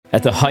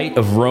At the height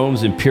of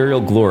Rome's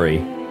imperial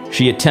glory,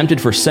 she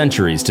attempted for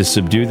centuries to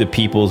subdue the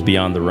peoples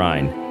beyond the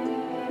Rhine.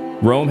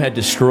 Rome had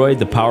destroyed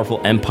the powerful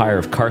empire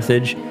of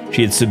Carthage.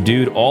 She had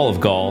subdued all of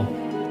Gaul.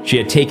 She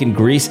had taken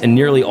Greece and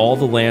nearly all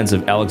the lands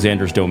of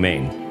Alexander's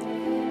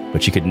domain.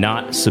 But she could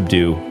not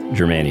subdue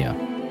Germania.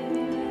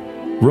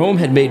 Rome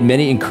had made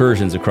many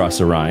incursions across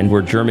the Rhine,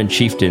 where German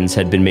chieftains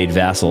had been made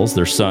vassals,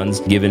 their sons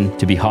given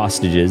to be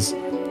hostages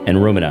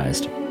and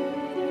Romanized.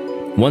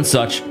 One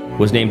such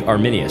was named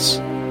Arminius,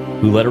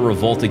 who led a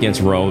revolt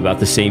against Rome about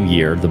the same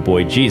year the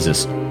boy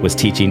Jesus was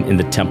teaching in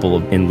the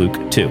temple in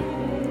Luke 2.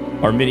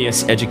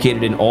 Arminius,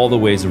 educated in all the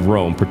ways of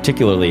Rome,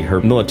 particularly her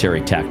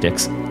military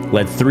tactics,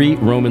 led 3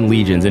 Roman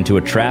legions into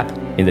a trap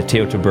in the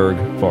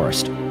Teutoburg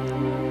forest.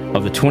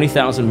 Of the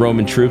 20,000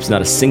 Roman troops,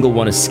 not a single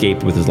one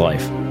escaped with his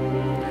life.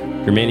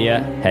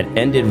 Germania had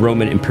ended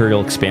Roman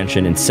imperial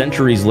expansion, and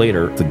centuries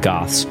later, the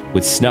Goths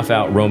would snuff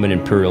out Roman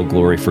imperial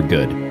glory for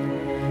good.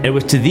 And it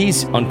was to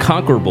these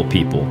unconquerable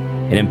people,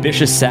 an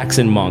ambitious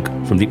Saxon monk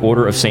from the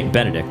Order of St.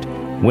 Benedict,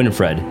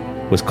 Winifred,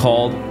 was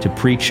called to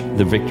preach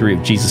the victory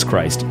of Jesus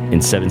Christ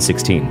in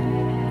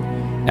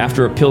 716.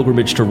 After a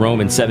pilgrimage to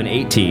Rome in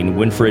 718,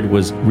 Winifred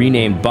was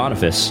renamed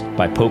Boniface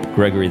by Pope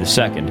Gregory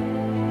II.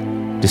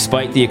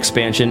 Despite the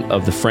expansion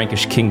of the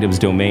Frankish kingdom's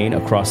domain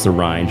across the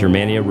Rhine,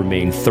 Germania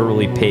remained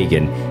thoroughly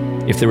pagan.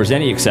 If there was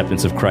any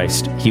acceptance of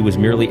Christ, he was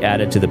merely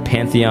added to the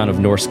pantheon of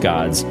Norse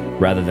gods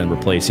rather than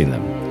replacing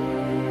them.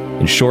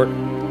 In short,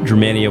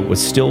 Germania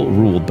was still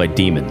ruled by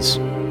demons.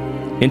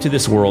 Into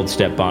this world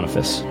stepped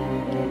Boniface.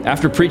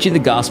 After preaching the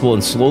gospel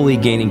and slowly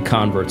gaining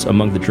converts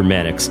among the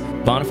Germanics,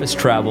 Boniface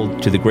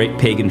traveled to the great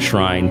pagan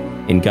shrine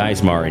in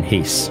Geismar in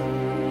Hesse.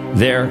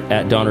 There,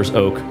 at Donner's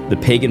Oak, the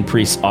pagan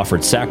priests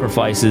offered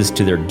sacrifices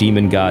to their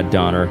demon god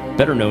Donner,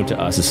 better known to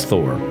us as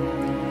Thor.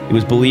 It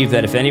was believed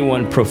that if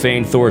anyone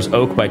profaned Thor's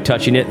oak by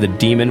touching it, the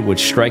demon would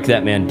strike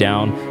that man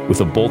down with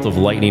a bolt of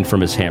lightning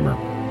from his hammer.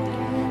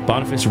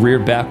 Boniface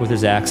reared back with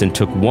his axe and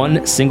took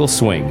one single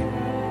swing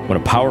when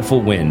a powerful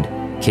wind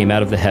came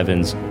out of the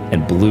heavens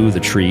and blew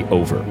the tree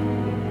over.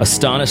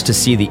 Astonished to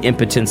see the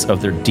impotence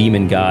of their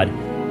demon god,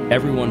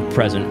 everyone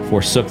present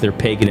forsook their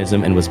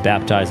paganism and was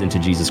baptized into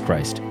Jesus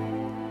Christ.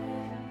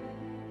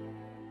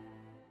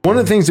 One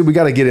of the things that we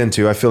got to get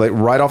into, I feel like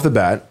right off the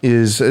bat,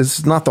 is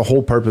it's not the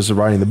whole purpose of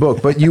writing the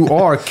book, but you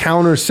are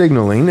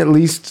counter-signaling, at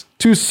least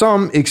to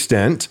some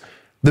extent,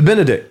 the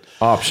Benedict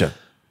option.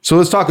 So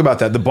let's talk about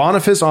that. The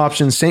Boniface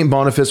option, St.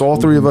 Boniface, all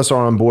 3 of us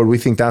are on board. We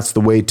think that's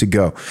the way to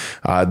go.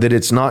 That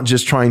it's not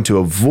just trying to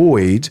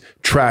avoid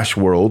trash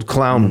world,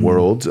 clown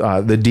world,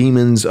 the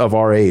demons of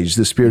our age,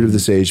 the spirit of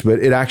this age, but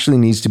it actually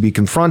needs to be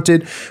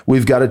confronted.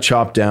 We've got to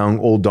chop down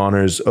old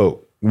Donner's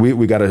oak.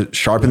 We got to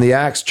sharpen the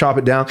axe, chop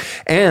it down.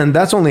 And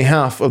that's only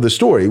half of the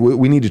story.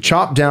 We need to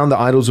chop down the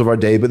idols of our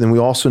day, but then we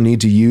also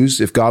need to use,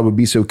 if God would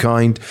be so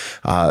kind,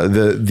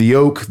 the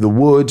oak, the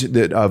wood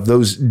of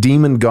those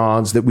demon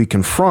gods that we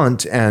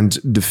confront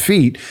and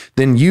defeat,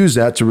 then use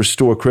that to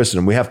restore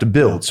Christendom. We have to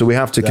build. So we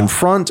have to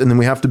confront and then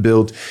we have to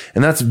build.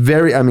 And that's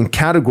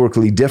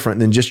categorically different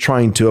than just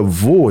trying to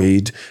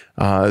avoid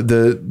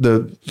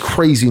the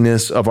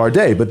craziness of our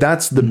day. But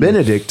that's the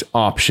Benedict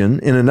option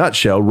in a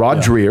nutshell. Rod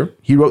Dreher,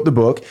 he wrote the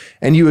book,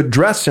 and you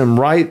address him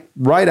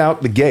right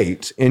out the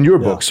gate in your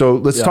book. So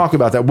let's talk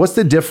about that. What's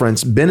the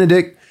difference,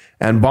 Benedict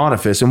and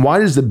Boniface, and why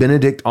does the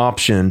Benedict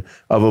option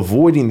of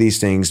avoiding these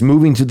things,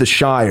 moving to the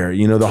Shire,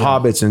 the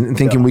hobbits, and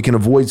thinking we can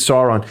avoid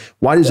Sauron,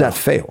 why does that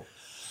fail?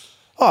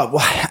 Oh,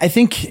 well, I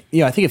think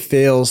it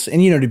fails.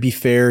 And, to be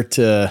fair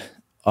to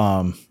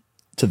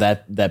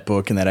that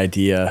book and that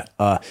idea,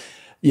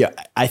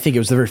 I think it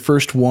was the very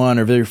first one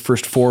or very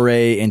first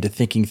foray into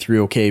thinking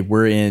through, okay,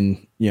 we're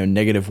in,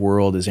 negative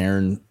world, as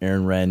Aaron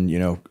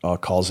Wren,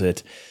 calls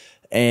it.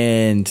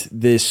 And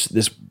this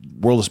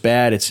world is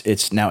bad.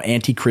 It's now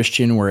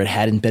anti-Christian where it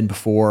hadn't been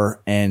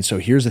before. And so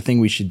here's the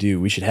thing we should do.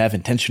 We should have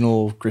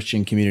intentional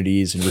Christian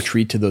communities and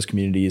retreat to those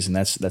communities. And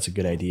that's a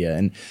good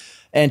idea.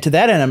 And to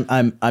that end,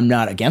 I'm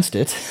not against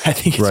it. I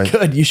think it's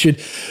good.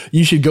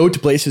 You should go to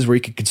places where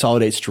you can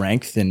consolidate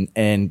strength,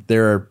 and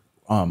there are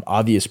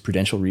obvious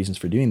prudential reasons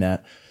for doing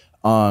that.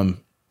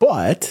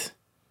 But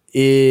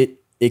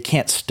it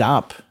can't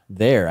stop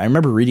there. I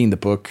remember reading the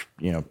book,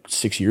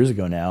 6 years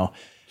ago now,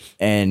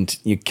 and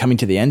coming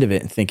to the end of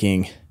it and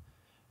thinking,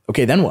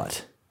 okay, then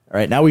what? All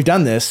right, now we've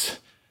done this.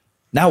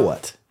 Now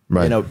what?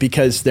 Right.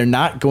 Because they're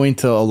not going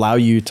to allow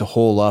you to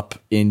hole up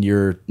in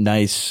your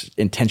nice,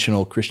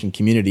 intentional Christian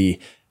community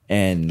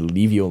and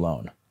leave you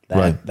alone.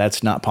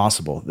 That's not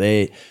possible.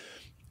 The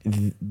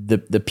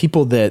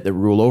people that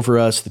rule over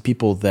us, the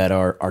people that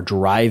are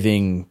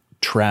driving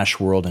trash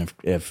world and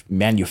have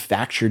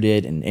manufactured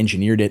it and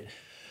engineered it,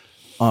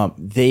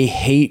 they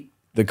hate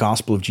the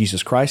gospel of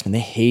Jesus Christ, and they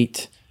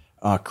hate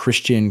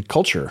Christian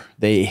culture.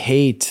 They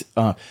hate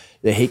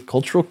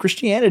cultural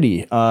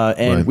Christianity,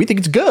 and we think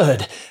it's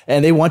good,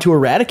 and they want to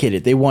eradicate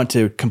it. They want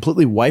to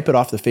completely wipe it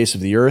off the face of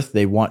the earth.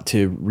 They want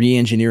to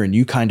re-engineer a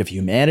new kind of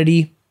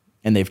humanity,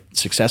 and they've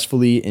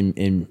successfully,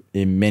 in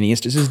many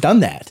instances,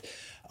 done that.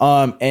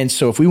 And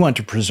so if we want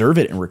to preserve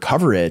it and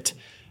recover it,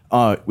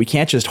 we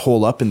can't just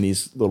hole up in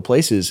these little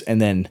places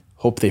and then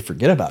hope they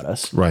forget about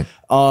us. Right.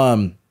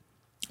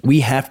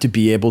 We have to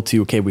be able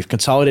to, okay, we've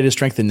consolidated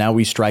strength and now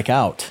we strike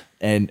out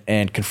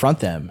and confront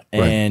them.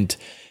 Right.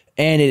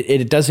 And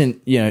it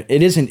doesn't,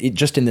 it isn't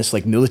just in this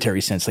like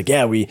military sense, like,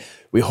 yeah, we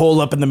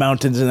hole up in the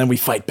mountains and then we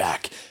fight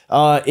back.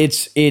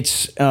 It's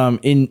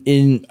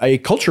in a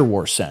culture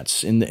war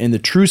sense, in the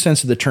true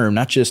sense of the term,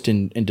 not just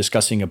in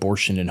discussing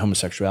abortion and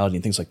homosexuality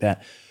and things like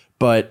that,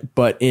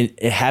 but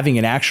in having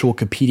an actual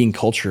competing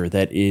culture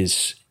that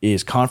is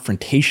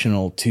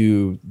confrontational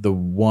to the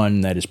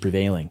one that is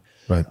prevailing.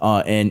 Right.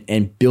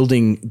 And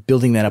building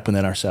that up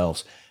within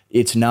ourselves.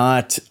 It's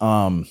not,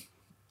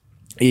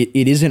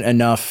 it isn't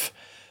enough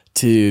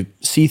to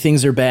see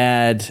things are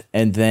bad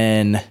and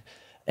then,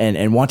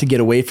 and want to get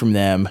away from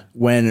them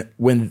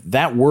when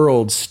that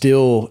world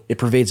still, it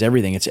pervades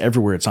everything. It's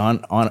everywhere. It's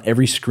on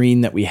every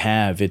screen that we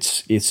have.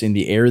 It's in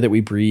the air that we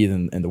breathe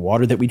and the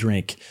water that we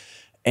drink.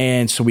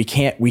 And so we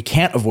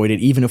can't avoid it,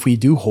 even if we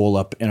do hole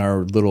up in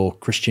our little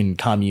Christian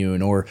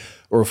commune or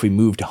if we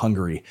move to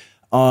Hungary.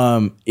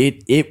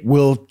 It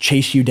will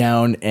chase you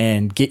down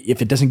and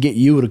if it doesn't get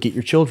you, it'll get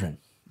your children.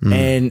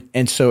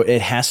 And so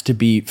it has to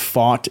be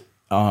fought,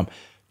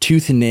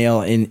 tooth and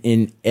nail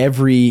in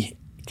every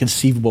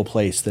conceivable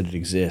place that it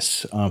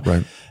exists.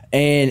 Right.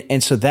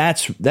 And so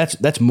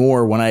that's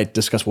more when I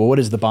discuss, well, what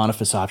is the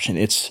Boniface option?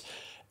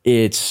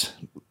 It's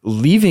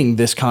leaving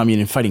this commune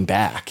and fighting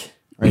back,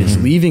 right? It's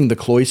leaving the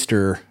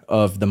cloister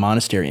of the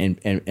monastery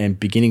and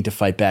beginning to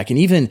fight back. And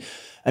even,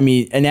 I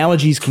mean,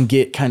 analogies can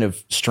get kind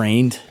of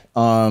strained.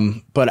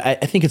 But I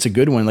think it's a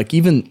good one. Like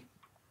even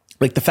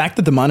like the fact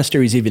that the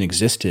monasteries even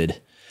existed,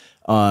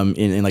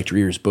 in like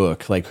Dreer's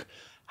book, like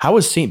how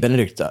was Saint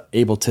Benedict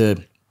able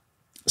to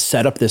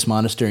set up this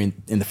monastery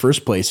in the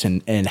first place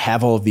and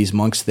have all of these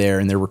monks there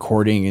and they're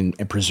recording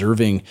and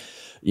preserving,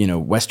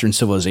 Western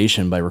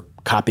civilization by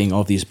copying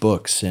all of these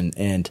books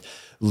and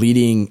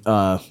leading,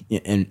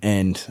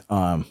 and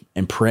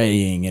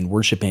praying and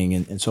worshiping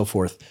and so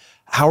forth.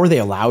 How are they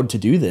allowed to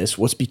do this?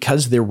 Well, it's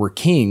because there were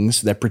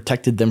kings that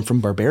protected them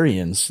from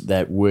barbarians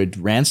that would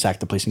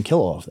ransack the place and kill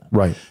all of them.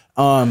 Right.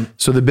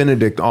 So the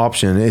Benedict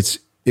option,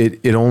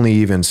 it only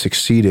even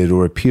succeeded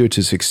or appeared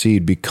to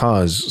succeed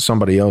because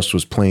somebody else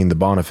was playing the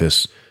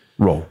Boniface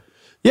role.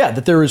 Yeah,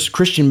 that there was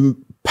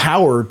Christian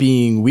power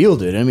being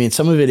wielded. I mean,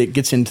 some of it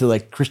gets into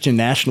like Christian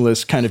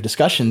nationalist kind of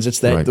discussions. It's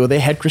that they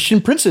had Christian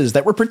princes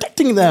that were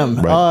protecting them.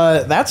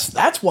 Right.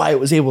 That's why it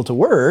was able to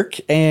work,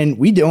 and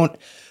we don't.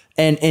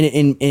 And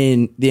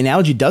the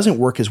analogy doesn't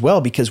work as well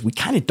because we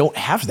kind of don't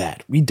have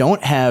that. We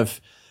don't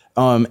have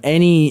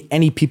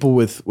any people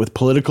with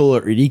political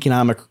or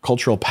economic or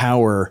cultural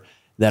power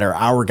that are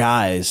our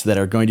guys that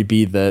are going to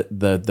be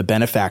the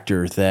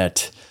benefactor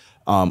that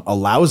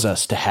allows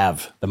us to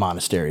have the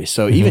monastery.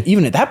 So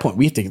even at that point,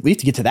 we have to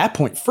get to that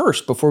point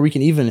first before we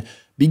can even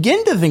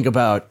begin to think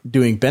about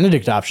doing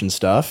Benedict option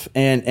stuff.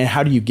 And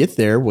how do you get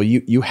there? Well,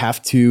 you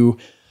have to.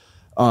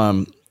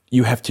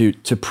 You have to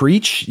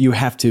preach, you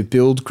have to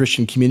build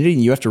Christian community,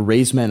 and you have to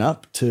raise men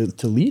up to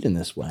lead in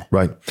this way.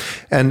 Right.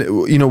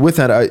 And, with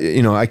that,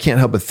 I can't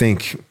help but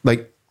think,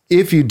 like,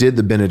 if you did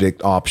the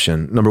Benedict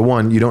option, number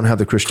one, you don't have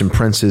the Christian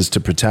princes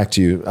to protect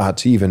you,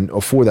 to even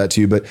afford that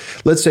to you. But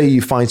let's say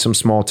you find some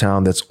small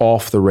town that's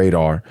off the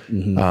radar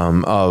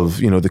of,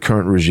 the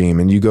current regime,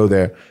 and you go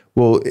there.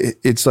 Well,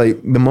 it's like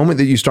the moment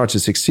that you start to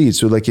succeed.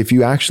 So like if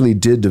you actually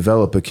did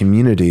develop a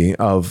community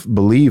of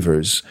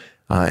believers,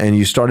 and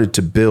you started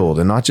to build,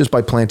 and not just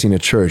by planting a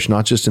church,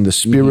 not just in the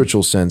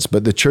spiritual sense,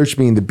 but the church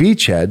being the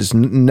beachhead is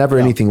never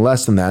anything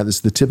less than that.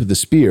 It's the tip of the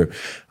spear.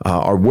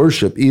 Our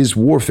worship is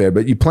warfare,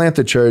 but you plant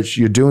the church,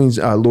 you're doing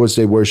Lord's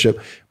Day worship,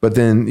 but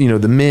then,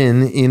 the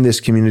men in this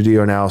community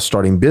are now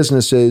starting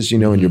businesses,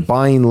 and you're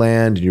buying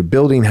land and you're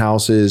building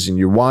houses and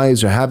your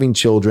wives are having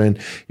children.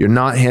 You're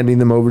not handing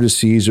them over to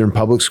Caesar in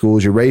public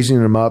schools. You're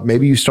raising them up.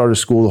 Maybe you start a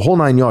school, the whole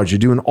 9 yards. You're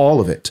doing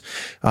all of it.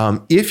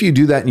 If you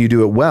do that and you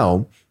do it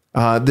well,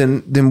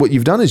 then what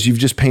you've done is you've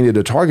just painted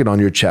a target on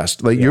your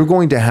chest. Like you're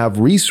going to have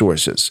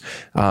resources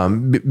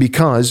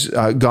because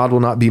God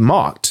will not be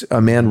mocked. A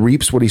man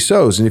reaps what he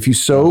sows. And if you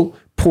sow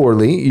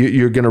poorly,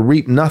 you're going to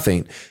reap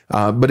nothing.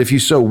 But if you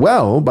sow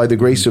well by the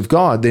grace of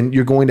God, then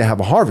you're going to have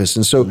a harvest.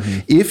 And so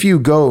if you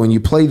go and you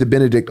play the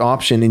Benedict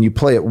option and you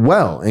play it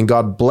well and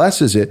God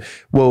blesses it,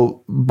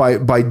 well,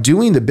 by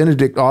doing the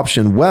Benedict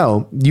option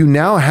well, you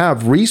now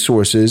have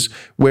resources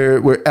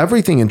where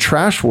everything in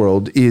trash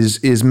world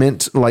is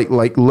meant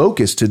like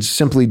locusts to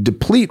simply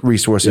deplete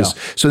resources.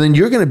 Yeah. So then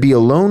you're going to be a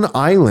lone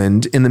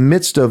island in the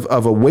midst of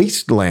a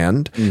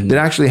wasteland that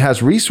actually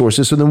has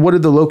resources. So then what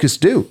did the locusts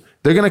do?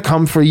 they're going to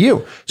come for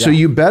you. So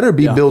you better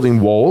be building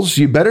walls.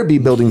 You better be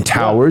building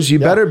towers. You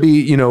better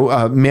be,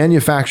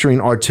 manufacturing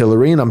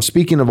artillery. And I'm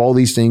speaking of all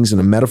these things in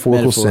a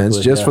metaphorical sense,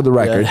 just for the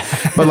record.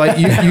 But like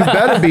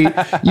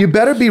you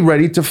better be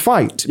ready to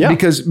fight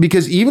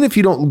because even if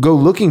you don't go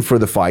looking for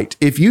the fight,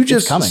 if you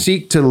just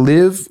seek to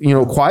live,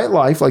 quiet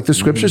life, like the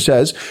scripture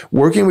says,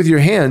 working with your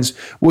hands.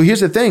 Well, here's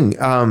the thing.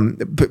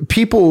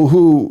 People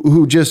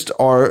who just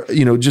are,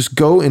 just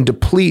go and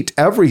deplete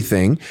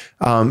everything.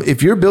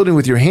 If you're building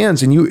with your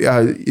hands and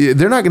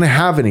they're not going to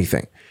have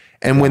anything.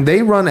 And when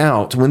they run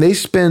out, when they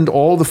spend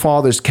all the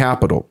Father's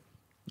capital,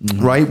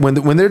 right?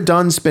 When they're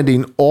done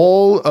spending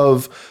all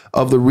of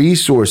the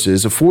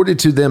resources afforded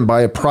to them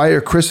by a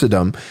prior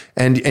Christendom,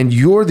 and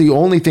you're the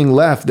only thing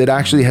left that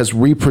actually has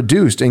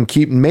reproduced and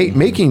keep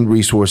making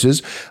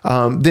resources,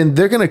 then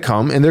they're going to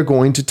come and they're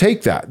going to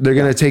take that. They're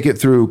going to take it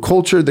through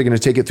culture. They're going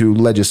to take it through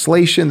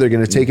legislation. They're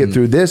going to take it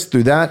through this,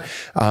 through that,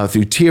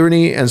 through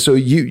tyranny. And so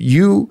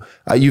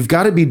you've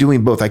got to be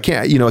doing both. I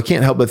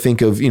can't help but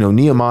think of,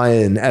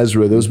 Nehemiah and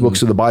Ezra, those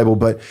books of the Bible,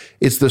 but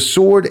it's the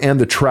sword and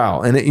the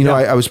trowel. And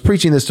I was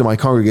preaching this to my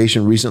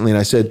congregation recently, and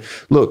I said,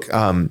 look,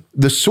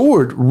 the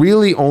sword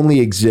really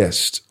only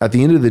exists at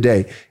the end of the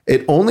day.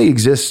 It only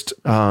exists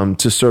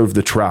to serve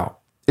the trowel.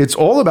 It's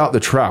all about the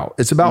trowel.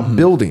 It's about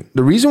building.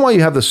 The reason why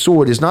you have the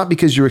sword is not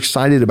because you're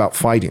excited about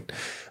fighting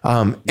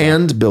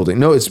and building.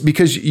 No, it's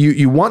because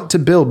you want to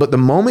build. But the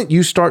moment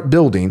you start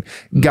building,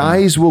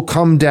 guys will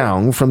come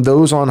down from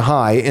those on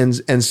high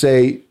and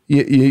say,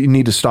 you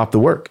need to stop the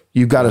work.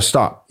 You've got to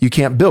stop. You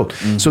can't build.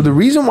 So the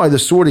reason why the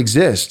sword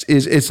exists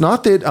is it's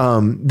not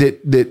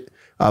that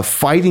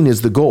fighting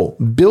is the goal.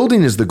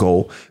 Building is the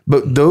goal.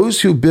 But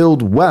those who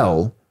build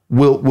well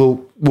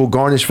will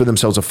garnish for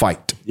themselves a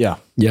fight. Yeah,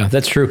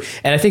 that's true.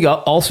 And I think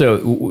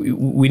also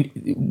we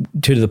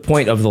to the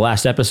point of the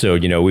last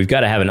episode, we've got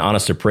to have an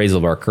honest appraisal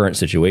of our current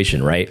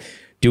situation, right?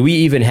 Do we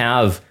even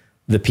have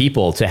the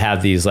people to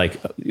have these like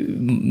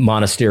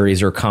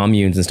monasteries or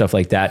communes and stuff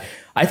like that?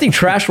 I think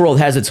Trash World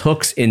has its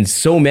hooks in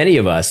so many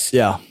of us.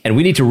 Yeah. And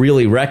we need to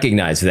really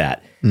recognize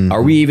that.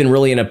 Are we even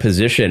really in a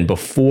position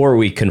before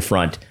we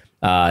confront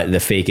the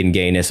fake and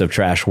gayness of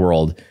Trash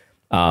World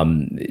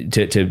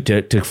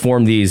to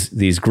form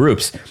these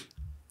groups?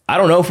 I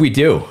don't know if we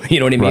do. You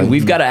know what I mean? Right.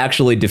 We've got to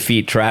actually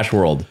defeat Trash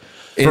World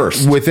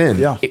first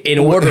in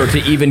order to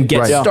even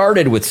get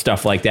started with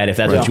stuff like that, if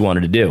that's what you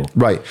wanted to do.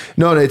 Right.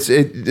 No,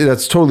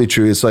 that's totally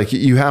true. It's like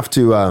you have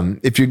to,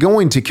 if you're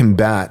going to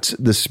combat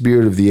the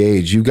spirit of the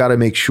age, you got to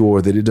make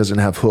sure that it doesn't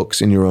have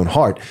hooks in your own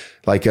heart.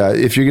 Like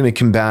if you're going to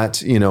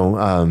combat,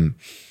 LGBT,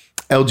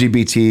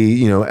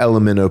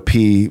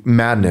 LMNOP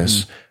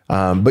madness,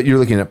 but you're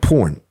looking at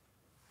porn.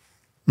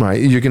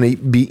 Right. You're going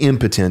to be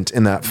impotent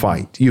in that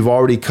fight. You've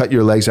already cut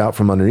your legs out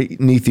from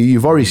underneath you.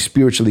 You've already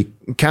spiritually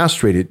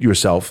castrated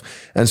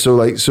yourself. And so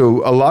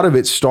a lot of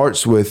it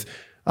starts with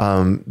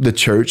the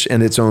church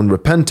and its own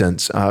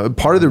repentance.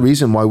 Part of the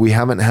reason why we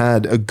haven't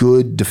had a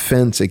good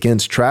defense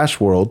against Trash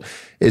World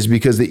is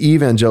because the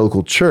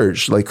evangelical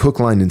church, like hook,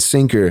 line, and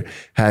sinker,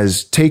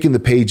 has taken the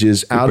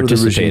pages out of the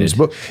regime's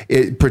book.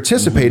 It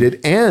participated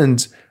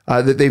and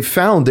that they've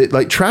found that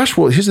like Trash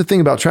World, here's the thing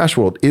about Trash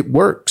World, it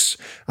works.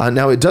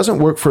 Now it doesn't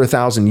work for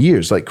 1,000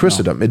 years like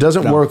Christendom. No. It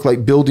doesn't work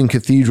like building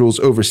cathedrals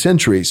over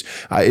centuries.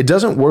 It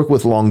doesn't work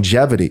with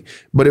longevity,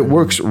 but it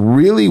works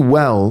really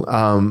well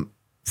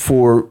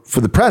for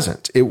the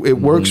present. It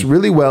works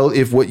really well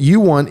if what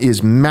you want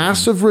is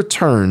massive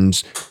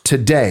returns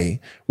today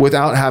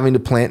without having to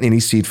plant any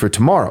seed for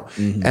tomorrow.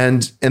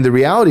 And the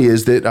reality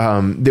is that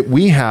that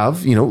we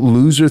have,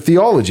 loser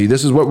theology.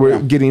 This is what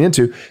we're getting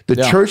into. The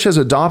church has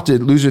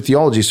adopted loser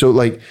theology.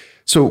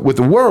 So with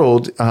the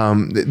world,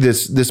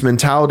 this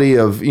mentality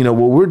of,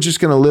 we're just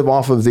going to live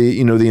off of the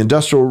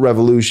Industrial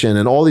Revolution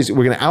and all these,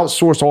 we're going to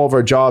outsource all of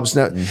our jobs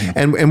now.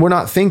 And we're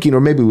not thinking,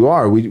 or maybe we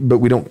are, but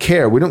we don't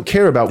care. We don't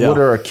care about what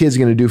are our kids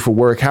going to do for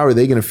work? How are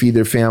they going to feed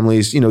their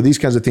families? These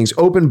kinds of things,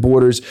 open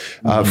borders,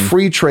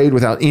 free trade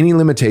without any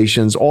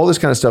limitations, all this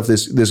kind of stuff,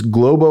 this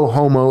globo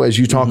homo, as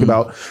you talk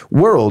about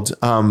world,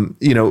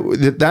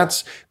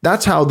 that's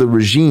how the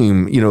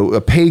regime,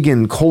 a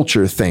pagan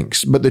culture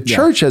thinks, but the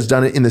church has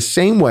done it in the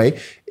same way,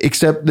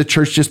 except the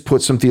church just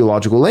put some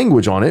theological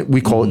language on it.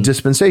 We call it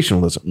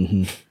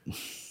dispensationalism.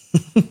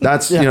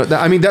 That's, but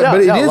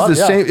it is the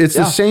same. It's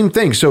the same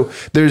thing. So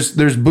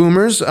there's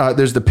boomers,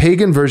 there's the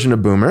pagan version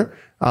of boomer.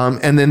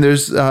 And then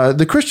there's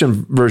the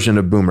Christian version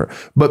of boomer,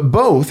 but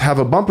both have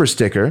a bumper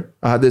sticker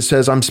that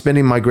says, I'm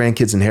spending my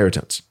grandkids'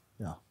 inheritance.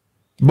 Yeah.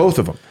 Both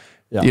of them.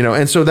 Yeah.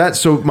 And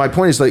so my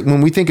point is, like,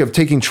 when we think of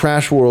taking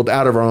Trash World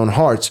out of our own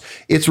hearts,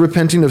 it's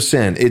repenting of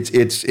sin.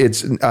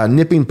 It's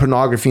nipping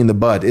pornography in the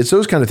bud. It's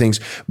those kind of things,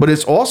 but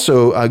it's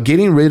also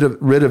getting rid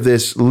of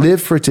this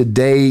live for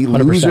today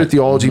 100%. Loser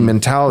theology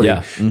mentality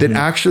that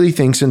actually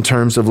thinks in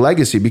terms of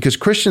legacy, because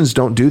Christians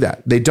don't do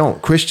that. They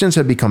don't. Christians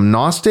have become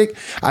Gnostic.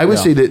 I would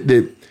say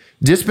that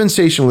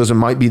dispensationalism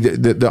might be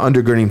the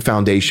undergirding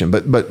foundation,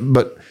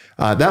 but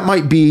That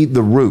might be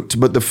the root,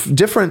 but the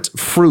different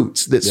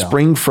fruits that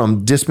spring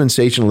from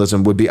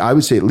dispensationalism would be, I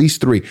would say, at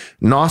least three: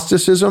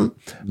 Gnosticism,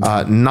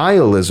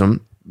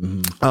 nihilism,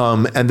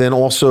 and then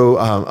also,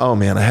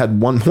 I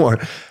had one more.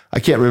 I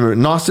can't remember.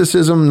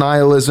 Gnosticism,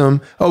 nihilism,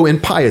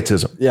 and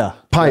pietism. Yeah.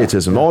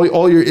 Pietism,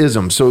 all your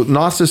isms. So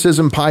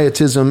Gnosticism,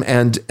 pietism,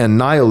 and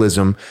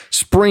nihilism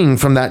spring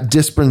from that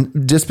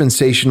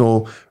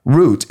dispensational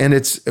root.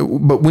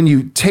 But when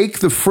you take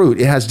the fruit,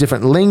 it has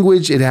different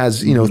language, it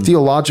has,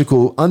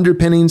 theological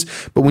underpinnings.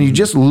 But when you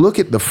just look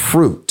at the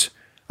fruit,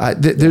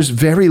 there's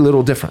very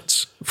little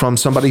difference from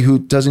somebody who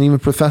doesn't even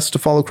profess to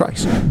follow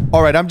Christ.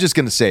 All right, I'm just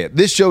going to say it.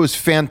 This show is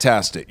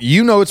fantastic.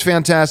 You know it's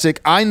fantastic.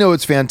 I know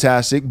it's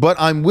fantastic. But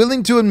I'm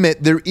willing to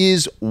admit there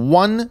is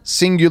one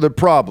singular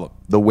problem: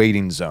 the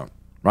waiting zone.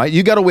 Right?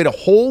 You got to wait a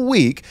whole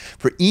week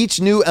for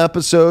each new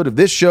episode of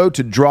this show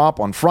to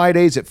drop on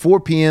Fridays at 4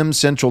 p.m.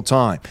 Central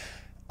Time.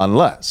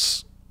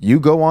 Unless you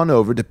go on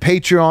over to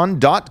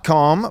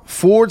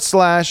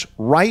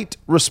patreon.com/Right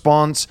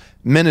Response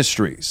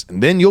Ministries.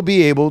 And then you'll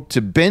be able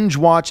to binge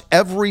watch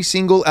every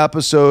single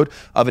episode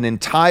of an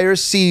entire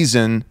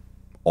season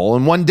all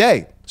in one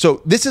day.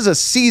 So this is a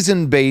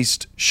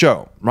season-based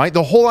show, right?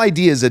 The whole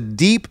idea is a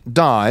deep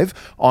dive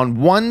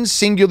on one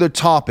singular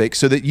topic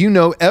so that you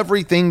know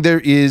everything there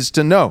is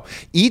to know.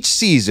 Each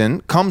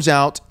season comes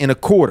out in a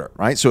quarter,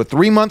 right? So a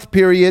 3-month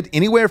period,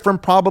 anywhere from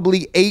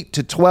probably 8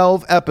 to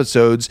 12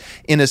 episodes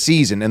in a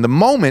season. And the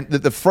moment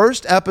that the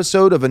first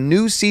episode of a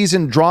new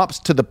season drops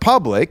to the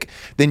public,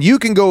 then you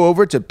can go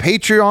over to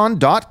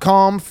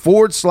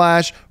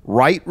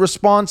patreon.com/Right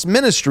Response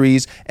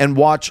Ministries and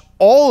watch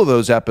all of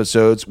those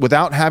episodes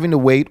without having to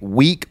wait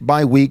week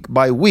by week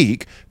by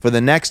week for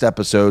the next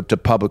episode to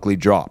publicly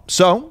drop.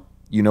 So,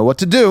 you know what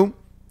to do.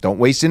 Don't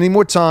waste any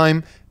more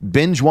time.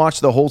 Binge watch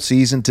the whole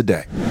season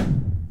today.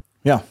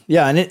 Yeah.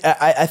 And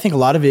I think a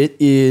lot of it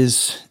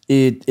is,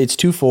 it's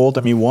twofold.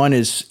 I mean, one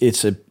is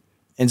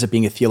ends up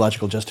being a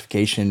theological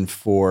justification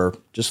for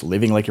just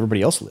living like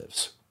everybody else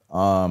lives.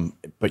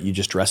 But you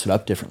just dress it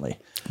up differently.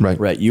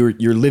 Right.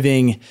 You're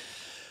living,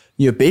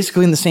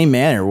 basically in the same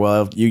manner.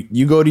 Well,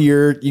 you go to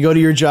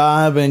your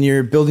job and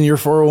you're building your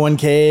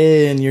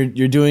 401k and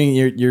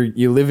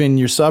you live in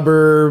your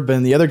suburb,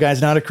 and the other guy's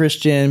not a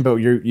Christian, but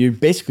you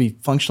basically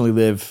functionally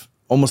live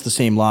almost the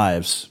same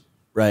lives,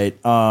 right?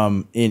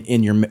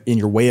 In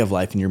your way of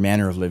life, in your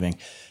manner of living,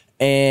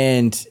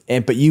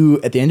 but you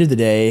at the end of the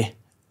day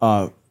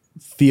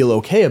feel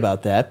okay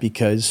about that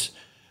because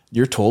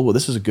you're told, well,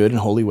 this is a good and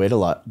holy way to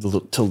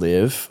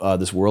live.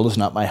 This world is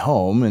not my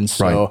home, and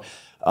so. Right.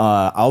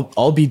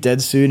 I'll be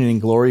dead soon and in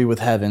glory with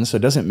heaven, so it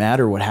doesn't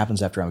matter what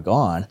happens after I'm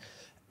gone.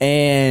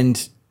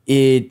 And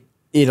it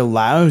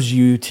allows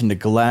you to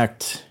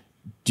neglect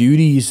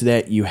duties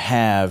that you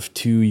have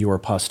to your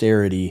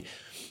posterity,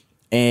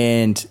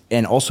 and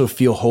also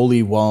feel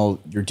holy while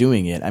you're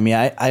doing it. I mean,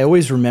 I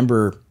always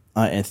remember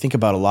and think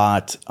about a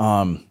lot,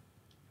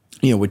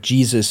 what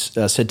Jesus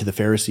said to the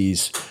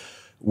Pharisees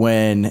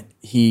when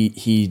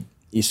he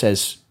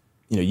says,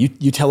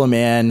 you tell a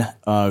man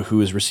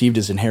who has received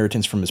his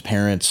inheritance from his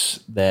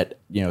parents that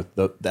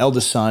the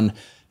eldest son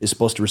is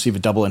supposed to receive a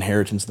double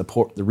inheritance. The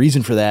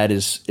reason for that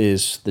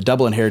is the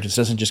double inheritance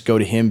doesn't just go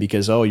to him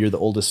because you're the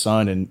oldest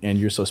son and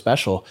you're so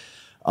special,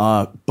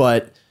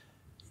 but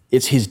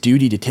it's his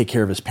duty to take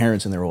care of his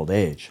parents in their old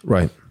age.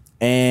 Right.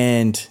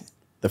 And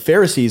the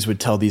Pharisees would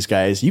tell these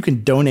guys, you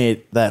can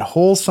donate that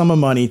whole sum of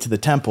money to the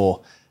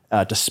temple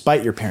to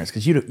spite your parents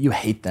because you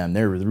hate them.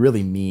 They're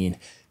really mean.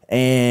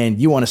 And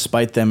you want to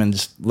spite them and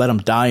just let them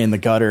die in the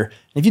gutter. And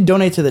if you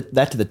donate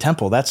that to the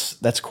temple, that's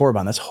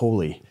korban, that's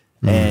holy,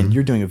 and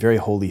you're doing a very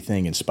holy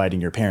thing in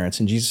spiting your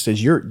parents. And Jesus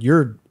says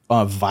you're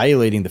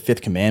violating the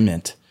 5th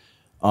commandment,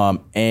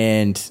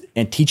 and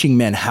teaching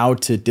men how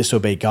to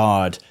disobey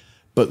God,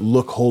 but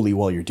look holy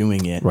while you're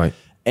doing it. Right.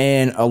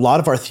 And a lot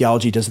of our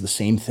theology does the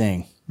same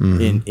thing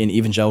in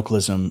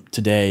evangelicalism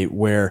today,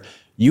 where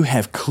you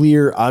have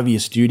clear,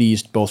 obvious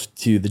duties both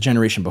to the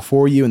generation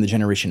before you and the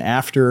generation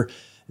after.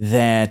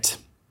 That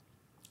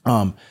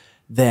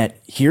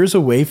here's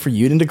a way for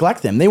you to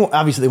neglect them. They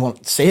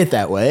won't say it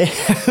that way,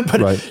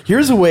 but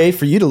here's a way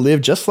for you to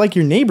live just like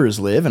your neighbors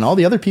live and all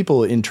the other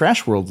people in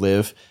trash world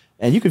live,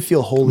 and you could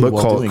feel holy but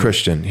while call doing it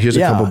Christian. Here's a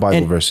couple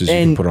Bible verses you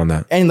can put on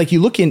that. And like you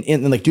look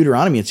in like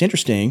Deuteronomy, it's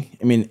interesting.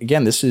 I mean,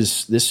 again, this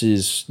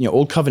is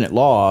old covenant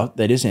law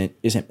that isn't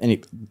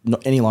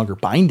any longer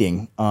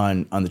binding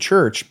on the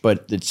church,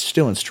 but it's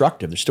still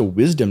instructive. There's still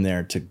wisdom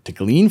there to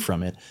glean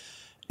from it,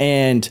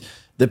 and.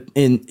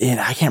 And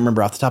I can't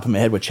remember off the top of my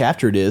head what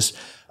chapter it is.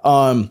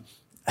 I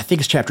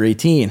think it's chapter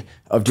 18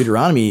 of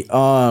Deuteronomy.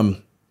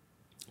 The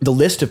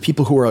list of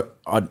people who are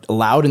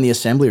allowed in the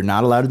assembly or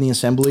not allowed in the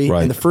assembly,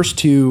 and the first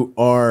two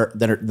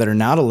that are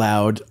not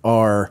allowed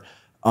are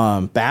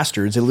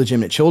bastards,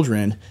 illegitimate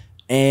children,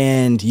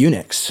 and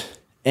eunuchs.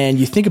 And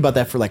you think about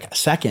that for like a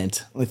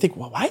second, and you think,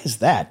 well, why is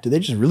that? Do they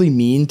just really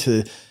mean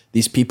to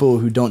these people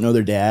who don't know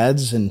their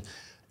dads? And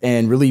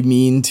and really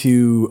mean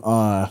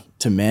to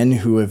men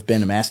who have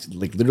been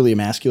literally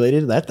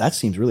emasculated. That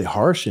seems really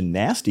harsh and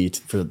nasty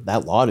for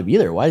that law to be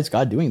there. Why is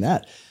God doing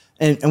that?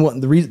 And what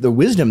the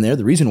wisdom there,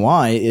 the reason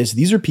why is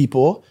these are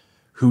people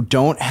who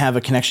don't have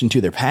a connection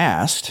to their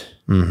past.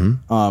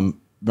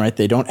 Right?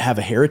 They don't have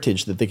a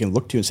heritage that they can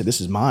look to and say,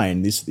 "This is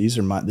mine. This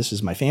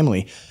is my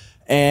family,"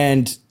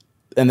 and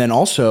then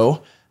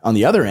also on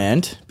the other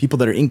end, people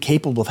that are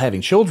incapable of having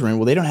children.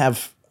 Well, they don't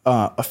have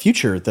a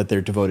future that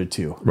they're devoted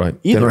to. Right.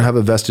 Either. They don't have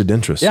a vested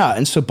interest. Yeah.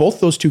 And so both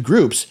those two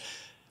groups,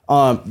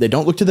 they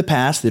don't look to the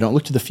past, they don't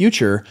look to the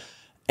future,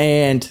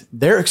 and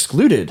they're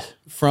excluded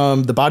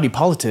from the body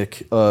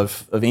politic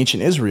of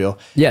ancient Israel.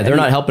 Yeah, they're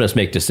not helping us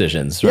make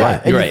decisions. Right.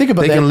 Yeah, and you think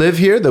about They that. can live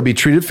here, they'll be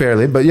treated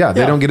fairly, but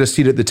they don't get a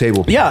seat at the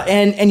table. Yeah,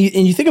 and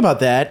you think about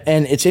that,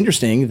 and it's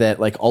interesting that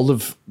like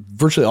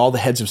virtually all the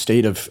heads of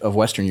state of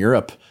Western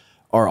Europe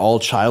are all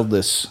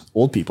childless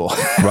old people.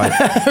 Right.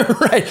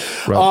 right.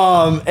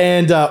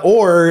 Right.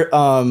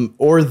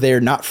 Or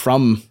they're not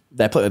from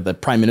that place. The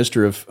prime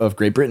minister of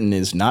Great Britain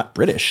is not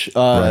British.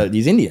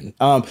 He's Indian.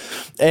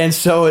 And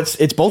so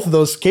it's both of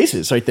those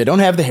cases. Right? They don't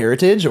have the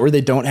heritage or they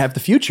don't have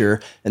the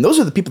future. And those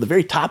are the people at the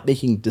very top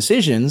making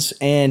decisions.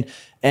 And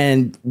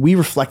we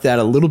reflect that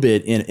a little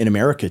bit in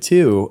America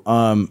too,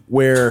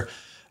 where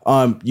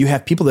you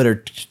have people that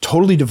are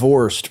totally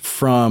divorced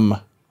from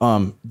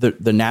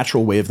the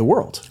natural way of the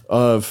world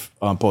of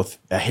both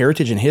a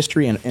heritage and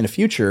history and a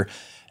future.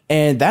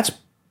 And that's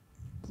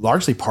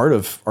largely part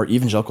of our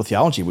evangelical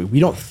theology. We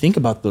don't think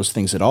about those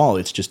things at all.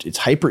 It's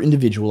hyper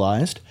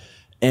individualized.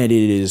 And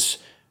it is,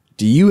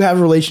 do you have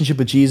a relationship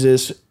with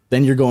Jesus?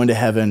 Then you're going to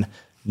heaven.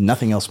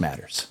 Nothing else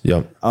matters.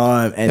 Yep.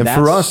 And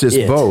for us, it's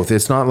both.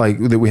 It's not like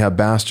that we have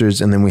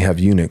bastards and then we have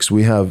eunuchs.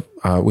 We have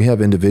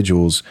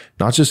individuals,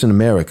 not just in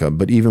America,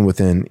 but even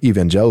within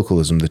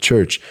evangelicalism, the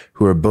church,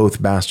 who are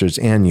both bastards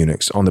and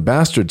eunuchs. On the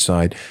bastard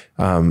side,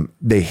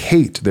 they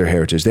hate their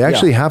heritage. They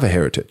actually have a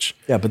heritage.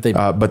 Yeah, but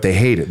they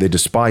hate it. They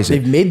despise it.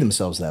 They've made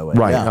themselves that way.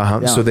 Right.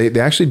 Yeah. So they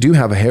actually do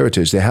have a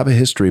heritage. They have a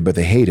history, but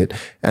they hate it.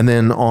 And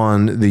then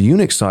on the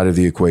eunuch side of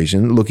the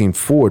equation, looking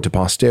forward to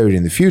posterity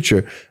in the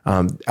future,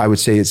 I would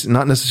say it's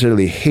not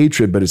necessarily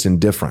hatred, but it's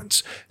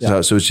indifference.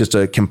 Yeah. So it's just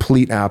a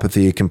complete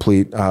apathy, a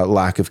complete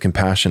lack of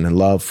compassion and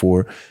love for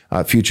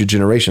future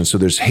generations. So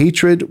there's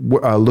hatred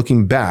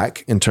looking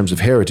back in terms of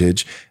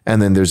heritage,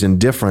 and then there's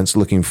indifference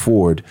looking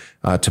forward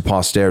to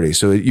posterity.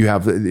 So you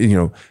have,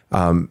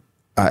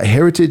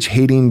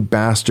 heritage-hating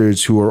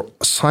bastards who are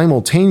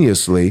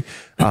simultaneously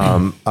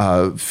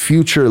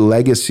future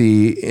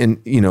legacy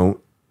in,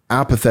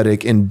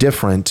 apathetic,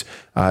 indifferent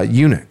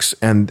eunuchs,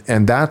 and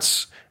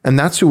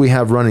that's who we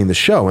have running the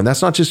show. And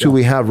that's not just who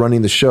we have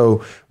running the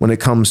show when it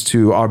comes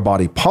to our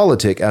body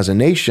politic as a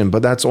nation,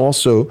 but that's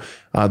also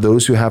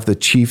those who have the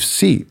chief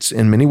seats.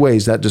 In many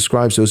ways, that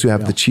describes those who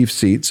have the chief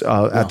seats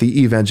at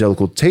the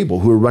evangelical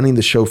table, who are running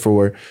the show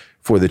for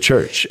the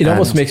church. It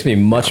almost makes me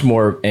much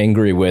more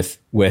angry with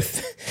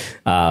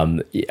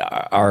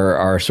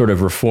our sort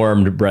of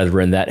reformed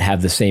brethren that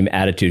have the same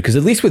attitude. Because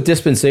at least with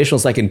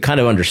dispensationalists, I can kind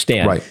of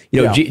understand. Right.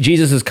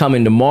 Jesus is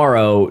coming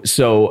tomorrow,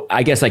 so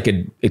I guess I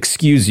could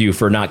excuse you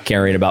for not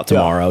caring about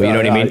tomorrow. You know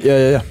what I mean?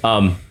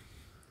 Yeah.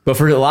 But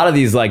for a lot of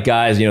these like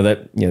guys,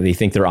 they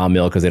think they're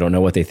Amil because they don't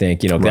know what they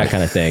think, that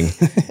kind of thing.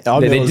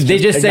 they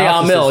just say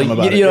Amil.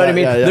 You know what I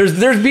mean? Yeah.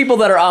 There's people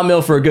that are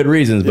Amil for good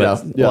reasons,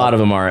 but a lot of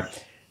them aren't.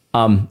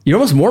 You're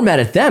almost more mad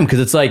at them because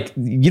it's like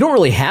you don't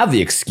really have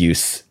the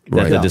excuse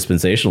that the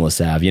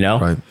dispensationalists have,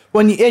 Right.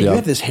 Well, you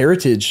have this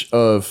heritage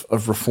of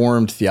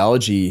Reformed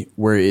theology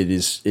where it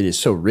is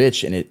so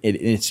rich and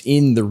it's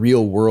in the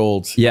real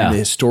world, in the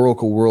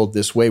historical world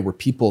this way, where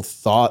people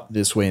thought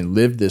this way and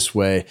lived this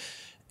way,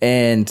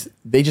 and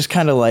they just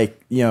kind of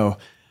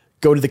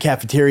go to the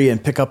cafeteria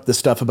and pick up the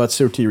stuff about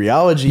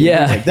soteriology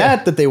and things like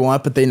that they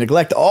want, but they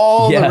neglect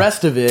all the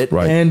rest of it,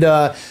 right.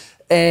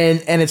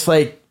 And it's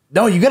like,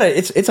 no, you gotta.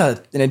 It's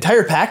an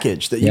entire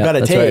package that you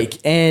gotta take,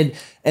 right.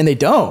 and they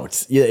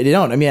don't. They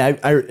don't. I mean,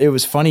 it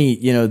was funny,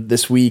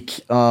 this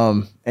week,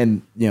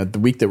 and the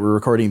week that we're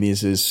recording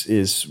these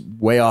is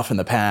way off in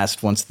the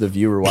past once the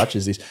viewer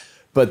watches these.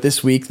 But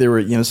this week there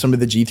were, some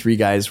of the G3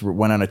 guys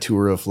went on a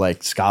tour of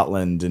like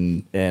Scotland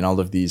and all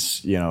of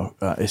these,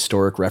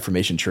 historic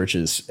Reformation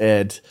churches,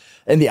 and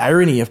the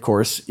irony, of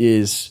course,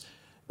 is.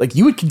 Like,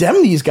 you would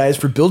condemn these guys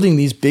for building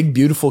these big,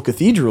 beautiful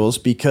cathedrals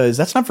because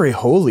that's not very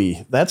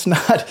holy. That's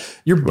not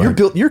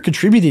you're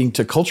contributing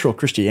to cultural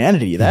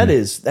Christianity. That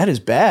is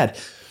bad,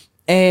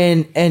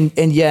 and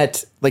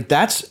yet like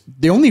that's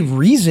the only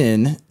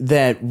reason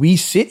that we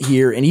sit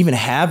here and even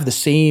have the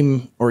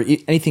same or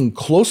anything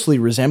closely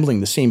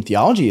resembling the same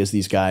theology as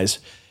these guys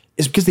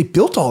is because they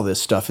built all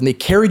this stuff and they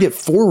carried it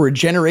forward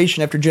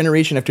generation after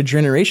generation after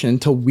generation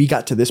until we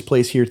got to this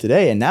place here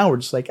today. And now we're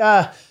just like,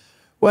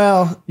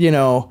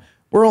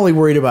 we're only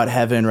worried about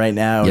heaven right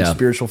now and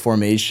spiritual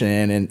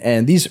formation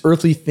and these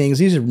earthly things.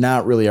 These are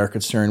not really our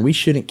concern. We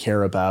shouldn't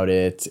care about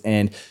it.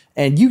 And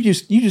you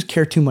just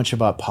care too much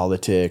about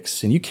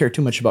politics and you care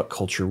too much about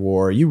culture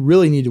war. You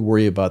really need to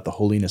worry about the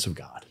holiness of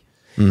God.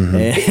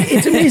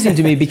 It's amazing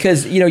to me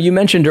because, you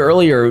mentioned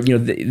earlier,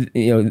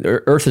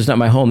 Earth is not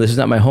my home. This is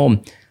not my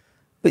home.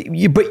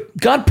 But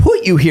God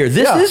put you here.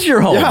 This is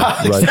your home.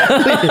 Yeah,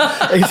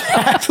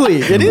 exactly.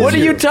 It is. What are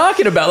you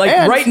talking about?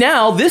 Right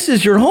now, this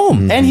is your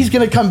home. And he's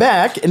going to come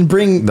back and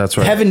bring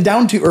heaven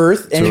down to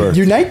earth and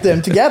unite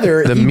them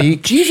together.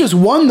 Jesus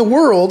won the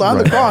world on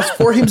the cross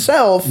for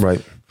himself.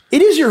 Right.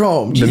 It is your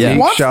home. The Jesus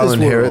meek shall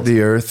inherit world. the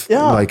earth.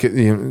 Yeah.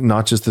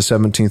 Not just the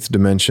 17th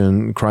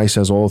dimension. Christ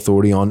has all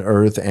authority on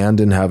earth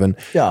and in heaven.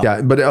 Yeah.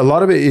 But a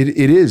lot of it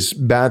is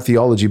bad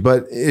theology.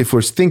 But if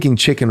we're thinking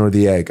chicken or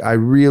the egg, I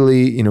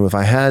really, if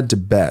I had to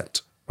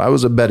bet, if I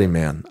was a betting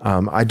man,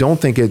 I don't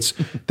think it's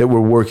that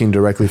we're working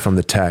directly from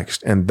the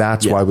text, and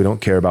that's why we don't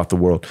care about the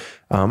world.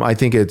 I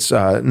think it's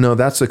no,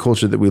 that's the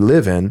culture that we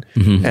live in,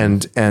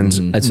 and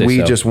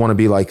we just want to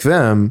be like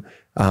them.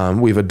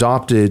 We've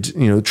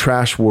adopted,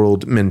 trash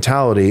world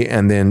mentality,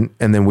 and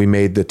then we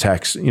made the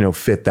text,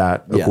 fit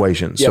that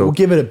equation. Yeah, So we'll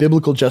give it a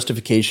biblical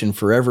justification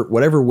for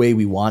whatever way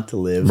we want to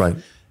live. Right.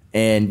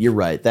 And you're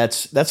right.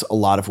 That's a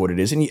lot of what it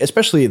is, and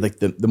especially like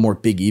the more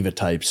big Eva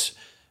types.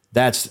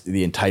 That's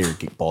the entire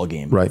ball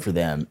game for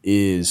them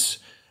is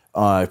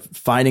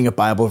finding a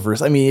Bible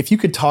verse. I mean, if you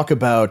could talk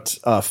about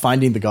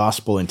finding the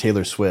gospel in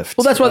Taylor Swift.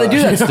 Well, that's why they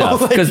do that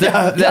stuff, because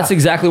that's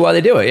exactly why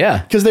they do it.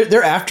 Yeah. Because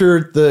they're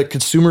after the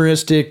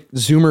consumeristic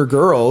Zoomer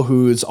girl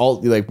who's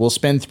all like, we'll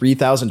spend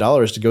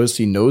 $3,000 to go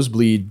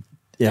see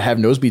have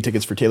nosebleed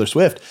tickets for Taylor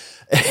Swift.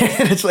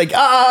 And it's like,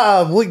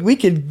 we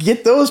could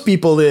get those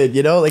people in,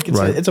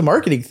 it's a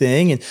marketing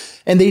thing.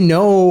 And they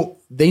know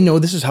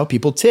this is how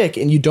people tick,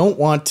 and you don't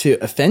want to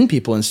offend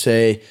people and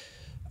say,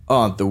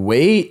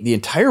 the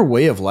entire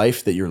way of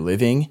life that you're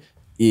living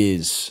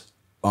is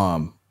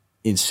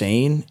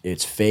insane.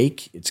 It's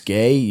fake. It's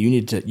gay. You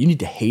need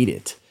to hate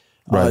it.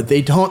 Right.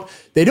 They don't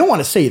want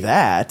to say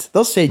that.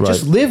 They'll say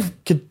just live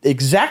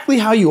exactly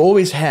how you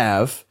always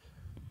have,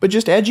 but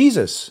just add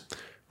Jesus.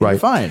 Right.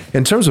 Fine.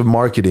 In terms of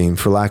marketing,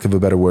 for lack of a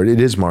better word,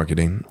 it is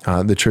marketing.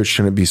 The church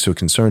shouldn't be so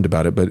concerned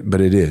about it, but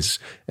it is.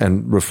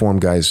 And Reform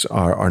guys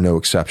are no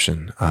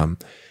exception.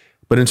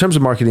 But in terms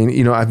of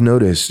marketing, I've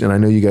noticed, and I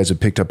know you guys have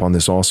picked up on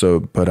this also,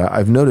 but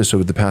I've noticed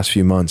over the past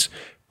few months,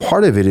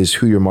 part of it is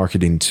who you're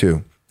marketing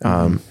to.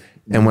 And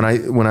when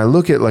I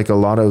look at like a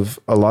lot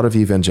of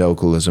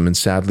evangelicalism, and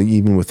sadly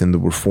even within the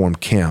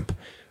Reformed camp,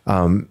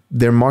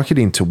 they're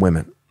marketing to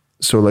women.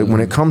 So like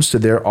when it comes to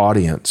their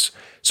audience,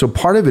 so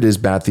part of it is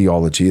bad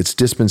theology. It's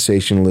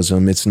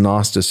dispensationalism, it's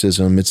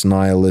Gnosticism, it's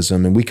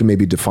nihilism, and we can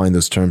maybe define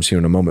those terms here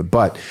in a moment.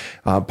 But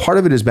part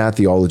of it is bad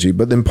theology,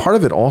 but then part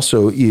of it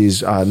also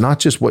is not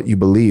just what you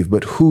believe,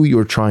 but who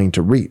you're trying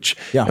to reach.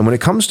 Yeah. And when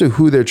it comes to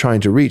who they're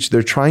trying to reach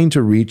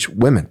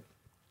women.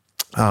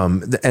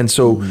 And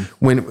so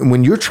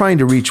when you're trying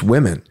to reach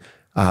women,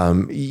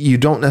 you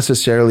don't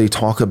necessarily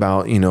talk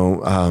about,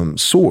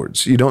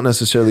 swords. You don't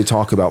necessarily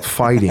talk about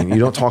fighting. You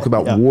don't talk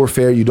about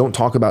warfare. You don't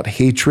talk about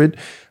hatred.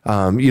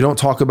 You don't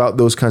talk about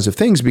those kinds of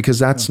things, because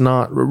that's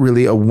not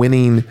really a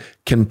winning,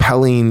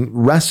 compelling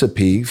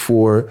recipe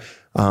for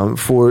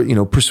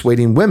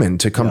persuading women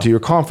to come to your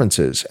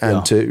conferences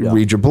and to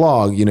read your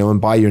blog,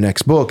 and buy your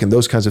next book and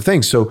those kinds of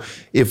things. So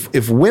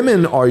if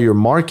women are your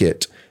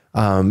market,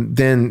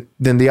 then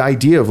the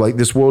idea of like,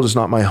 this world is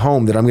not my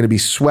home, that I'm going to be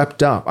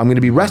swept up, I'm going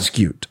to be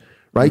rescued,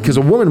 right? Because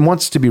a woman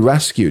wants to be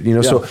rescued,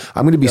 so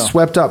I'm going to be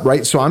swept up,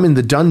 right? So I'm in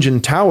the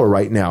dungeon tower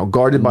right now,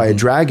 guarded by a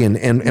dragon.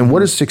 And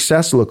what does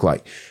success look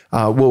like?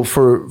 Well,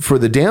 for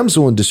the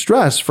damsel in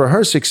distress, for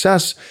her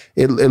success,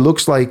 it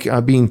looks like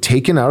being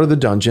taken out of the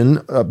dungeon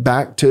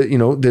back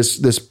to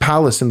this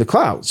palace in the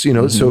clouds.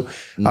 So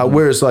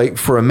whereas like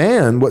for a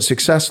man, what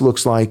success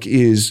looks like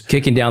is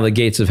kicking down the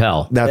gates of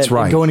hell. That's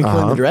right. And going and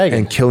killing the dragon.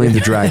 And killing the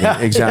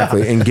dragon,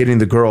 exactly, and getting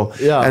the girl.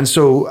 Yeah. And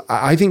so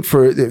I think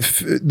for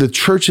the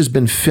church has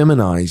been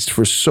feminized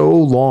for so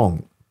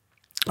long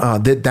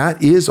that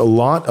is a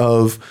lot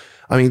of.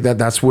 I mean,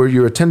 that's where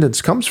your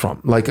attendance comes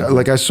from. Like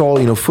I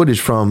saw, footage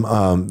from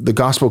the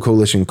Gospel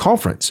Coalition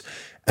conference,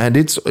 and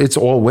it's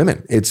all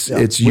women.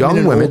 It's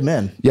young women. Old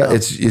men. Yeah,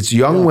 it's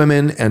young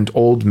women and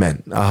old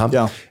men.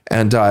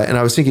 And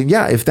I was thinking,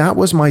 if that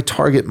was my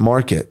target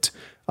market,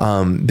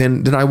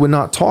 then I would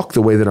not talk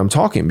the way that I'm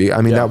talking.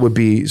 I mean, that would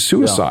be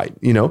suicide,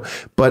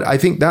 But I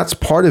think that's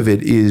part of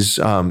it is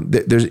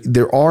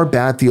there are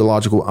bad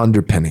theological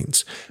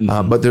underpinnings,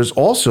 but there's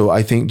also,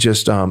 I think,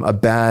 just a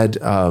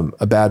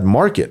bad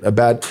market,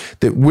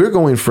 that we're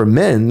going for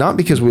men, not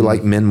because we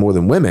like men more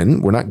than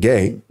women. We're not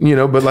gay,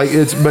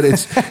 but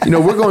it's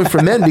we're going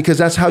for men because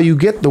that's how you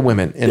get the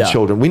women and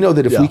children. We know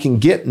that if we can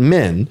get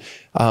men.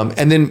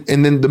 And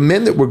then the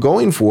men that we're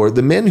going for,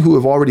 the men who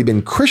have already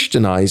been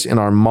Christianized in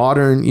our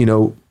modern,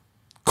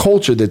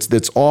 culture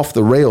that's off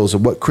the rails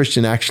of what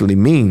Christian actually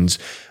means.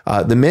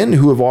 The men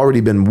who have already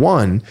been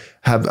won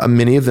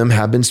many of them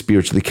have been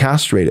spiritually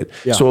castrated.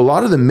 Yeah. So a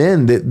lot of the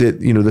men that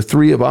the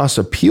three of us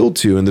appeal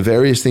to in the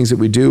various things that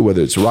we do,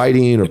 whether it's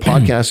writing or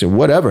podcasting,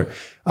 whatever,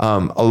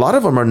 a lot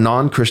of them are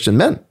non-Christian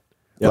men.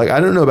 Like,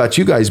 I don't know about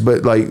you guys,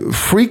 but like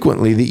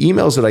frequently the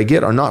emails that I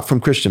get are not from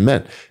Christian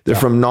men. They're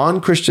from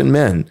non-Christian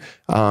men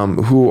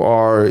who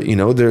are,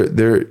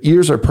 their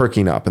ears are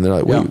perking up and they're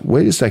like,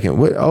 wait a second.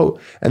 What? Oh,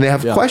 and they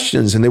have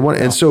questions and they want,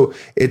 and so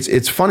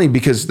it's funny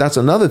because that's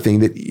another thing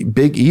that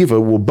Big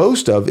Eva will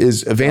boast of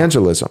is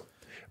evangelism.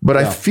 But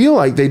I feel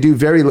like they do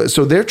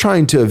so they're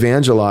trying to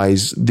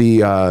evangelize the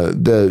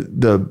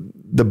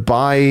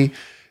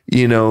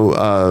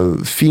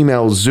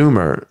female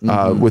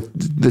Zoomer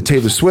with the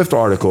Taylor Swift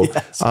article.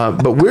 Yes.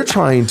 But we're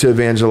trying to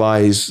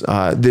evangelize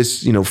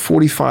this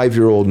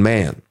 45-year-old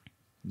man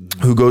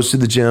who goes to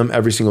the gym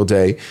every single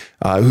day,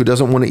 who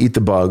doesn't want to eat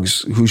the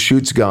bugs, who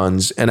shoots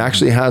guns, and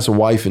actually has a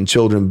wife and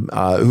children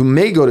who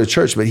may go to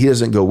church, but he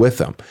doesn't go with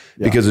them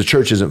because the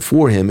church isn't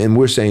for him. And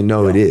we're saying,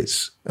 no, it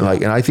is. And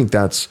I think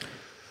that's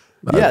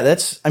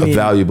a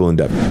valuable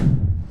endeavor.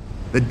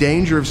 The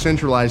danger of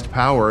centralized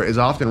power is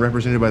often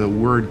represented by the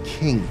word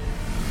king.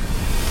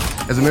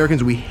 As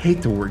Americans, we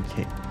hate the word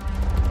king.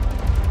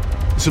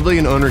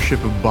 Civilian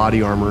ownership of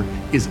body armor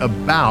is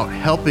about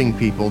helping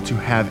people to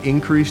have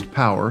increased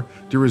power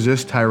to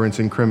resist tyrants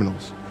and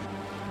criminals.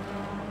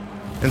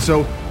 And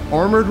so,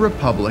 Armored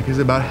Republic is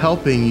about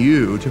helping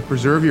you to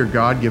preserve your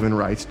God-given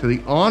rights to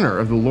the honor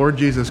of the Lord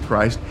Jesus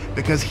Christ,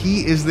 because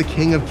he is the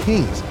King of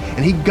Kings,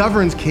 and he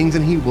governs kings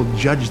and he will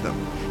judge them.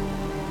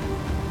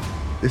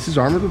 This is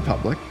Armored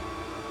Republic,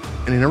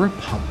 and in a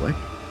republic,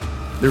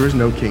 there is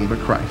no king but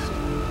Christ.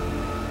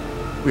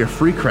 We are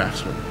free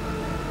craftsmen,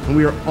 and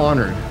we are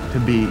honored to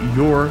be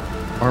your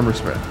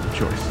armorsmith of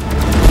choice.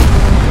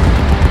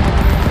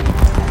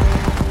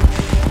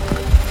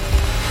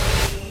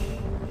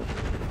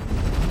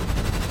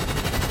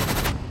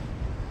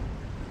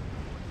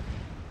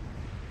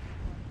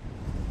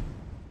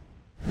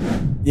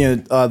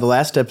 The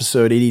last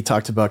episode, Edie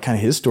talked about kind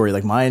of his story.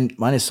 Like mine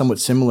is somewhat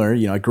similar.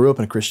 I grew up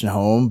in a Christian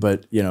home,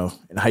 but in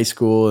high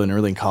school and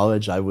early in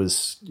college, I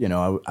was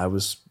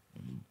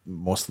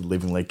mostly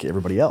living like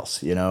everybody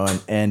else.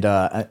 And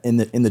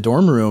in the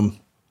dorm room,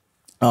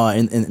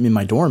 in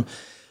my dorm,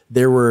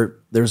 there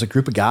was a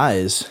group of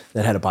guys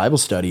that had a Bible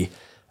study,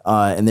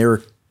 and they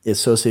were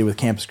associated with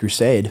Campus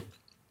Crusade,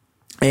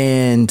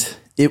 and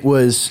it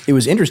was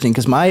interesting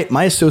because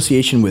my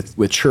association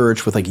with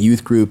church, with like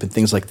youth group and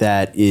things like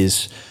that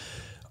is,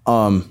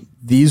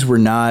 these were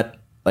not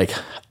like,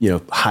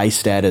 high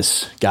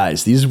status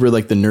guys. These were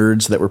like the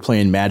nerds that were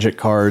playing Magic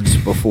cards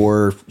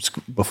before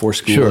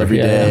school every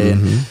day.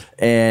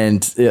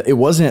 And it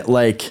wasn't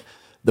like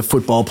the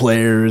football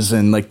players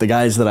and like the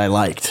guys that I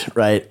liked.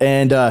 Right.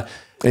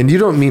 And you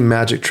don't mean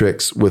magic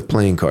tricks with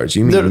playing cards.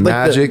 You mean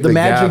Magic the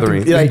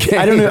Gathering. I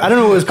don't know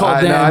what it was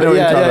called then.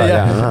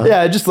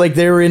 Yeah, just like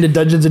they were into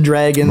Dungeons and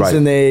Dragons,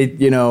 and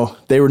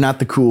they were not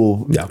the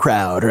cool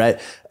crowd, right?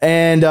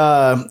 And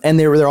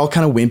they're all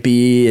kind of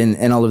wimpy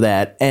and all of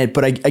that.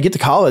 But I get to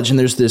college and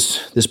there's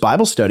this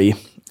Bible study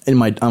on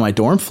my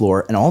dorm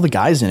floor, and all the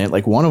guys in it,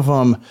 like one of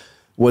them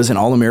was an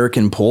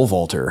All-American pole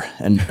vaulter,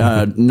 and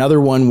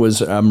another one was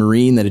a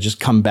Marine that had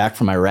just come back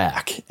from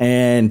Iraq,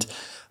 and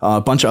a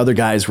bunch of other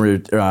guys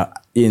were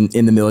in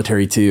the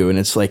military too, and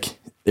it's like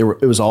it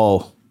was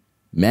all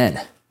men,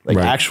 like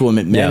actual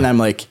men. And I'm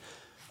like,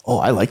 oh,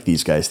 I like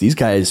these guys. These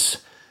guys,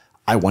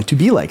 I want to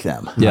be like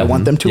them. I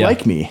want them to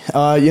like me.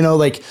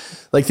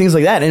 Like things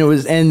like that. And it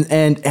was and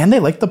they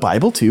like the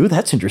Bible too.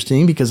 That's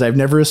interesting because I've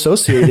never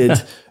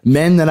associated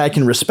men that I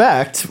can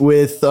respect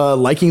with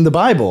liking the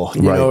Bible,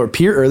 or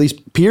at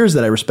least peers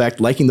that I respect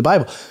liking the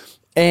Bible.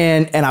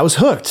 And I was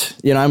hooked.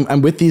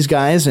 I'm with these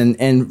guys,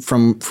 and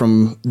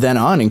from then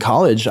on in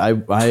college,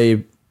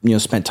 I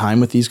spent time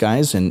with these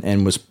guys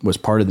and was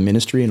part of the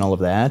ministry and all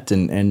of that,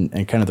 and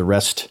kind of the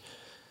rest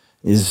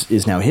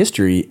is now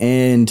history.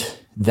 And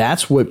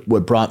that's what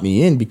brought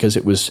me in, because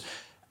it was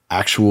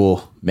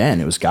actual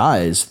men. It was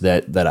guys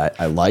that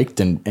I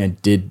liked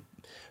and did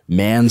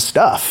man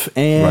stuff.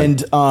 And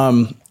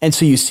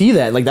so you see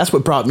that, like, that's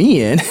what brought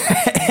me in.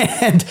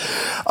 and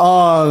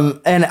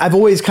I've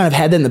always kind of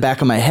had that in the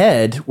back of my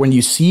head when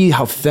you see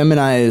how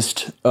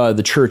feminized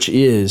the church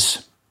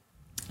is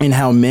and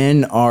how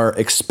men are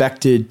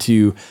expected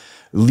to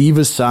leave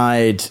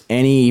aside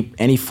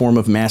any form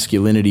of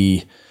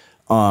masculinity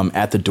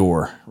at the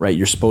door, right?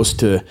 You're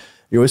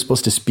always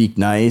supposed to speak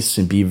nice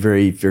and be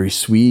very, very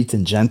sweet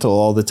and gentle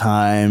all the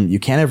time. You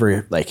can't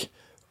ever like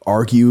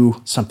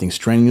argue something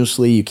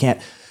strenuously. You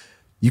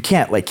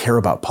can't like care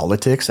about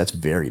politics. That's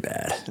very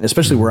bad. And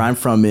especially where I'm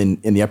from in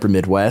the upper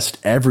Midwest,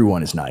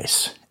 everyone is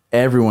nice.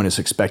 Everyone is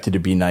expected to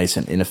be nice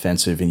and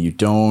inoffensive, and you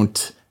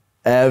don't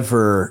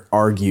ever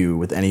argue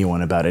with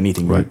anyone about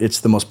anything. Right.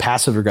 It's the most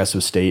passive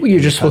aggressive state. Well, you're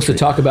just supposed to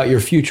talk about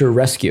your future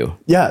rescue.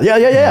 Yeah.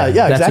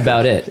 That's exactly.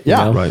 about it.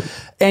 Yeah. Right.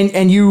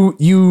 And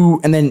you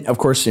then of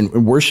course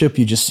in worship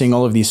you just sing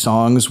all of these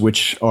songs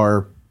which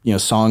are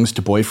songs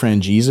to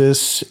boyfriend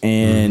Jesus,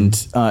 and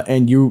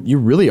you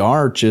really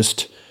are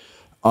just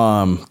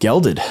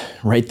gelded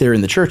right there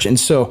in the church. And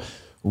so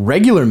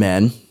regular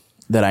men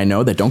that I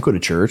know that don't go to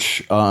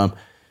church,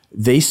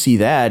 they see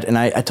that, and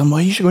I tell them,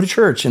 well, you should go to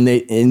church. And they,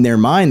 in their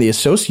mind, they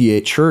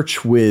associate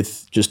church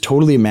with just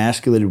totally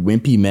emasculated,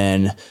 wimpy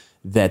men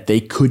that they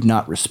could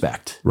not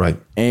respect. Right.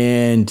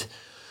 And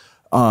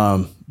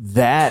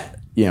that,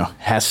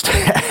 has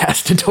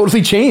to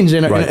totally change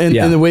in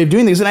the way of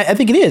doing things. And I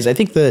think it is. I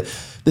think the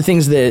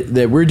things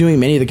that we're doing,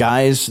 many of the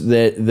guys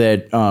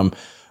that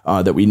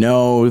we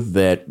know,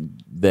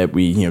 that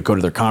we go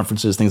to their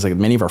conferences, things like that,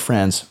 many of our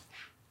friends,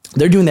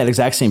 they're doing that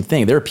exact same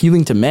thing. They're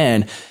appealing to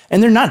men,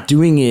 and they're not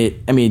doing it.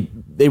 I mean,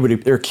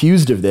 they're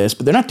accused of this,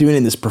 but they're not doing it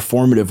in this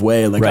performative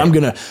way. Like, right. I'm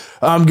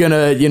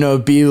gonna,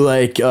 be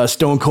like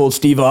Stone Cold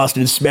Steve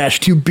Austin and smash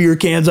 2 beer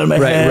cans on my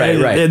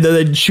head, right. and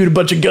then shoot a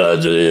bunch of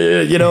guns, and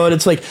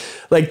it's like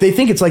they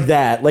think it's like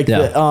that.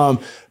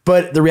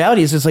 But the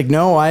reality is, it's like,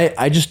 no,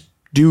 I just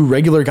do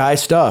regular guy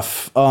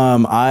stuff.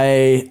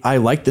 I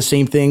like the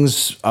same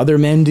things other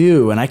men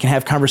do, and I can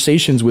have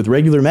conversations with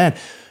regular men,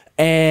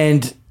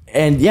 and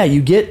yeah,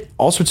 you get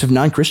all sorts of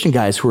non-Christian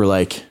guys who are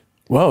like,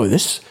 whoa,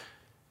 this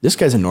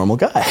guy's a normal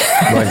guy.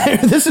 Right.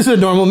 This is a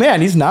normal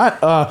man. He's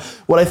not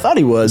what I thought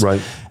he was.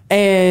 Right.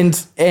 And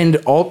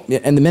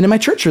the men in my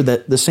church are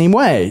the same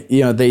way.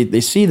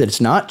 They see that it's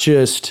not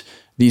just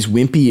these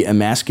wimpy,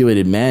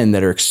 emasculated men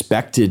that are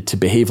expected to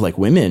behave like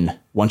women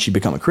once you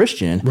become a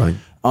Christian. Right.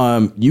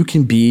 You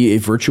can be a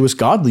virtuous,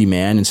 godly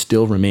man and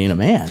still remain a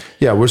man.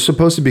 Yeah, we're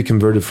supposed to be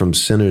converted from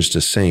sinners to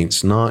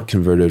saints, not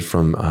converted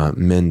from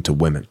men to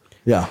women.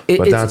 Yeah,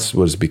 but that's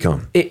what it's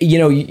become.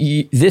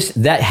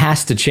 That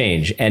has to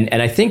change, and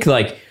I think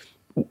like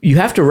you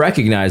have to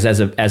recognize as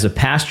a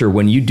pastor,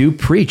 when you do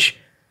preach,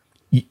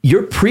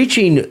 you're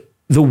preaching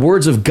the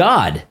words of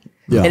God.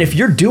 Yeah. And if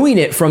you're doing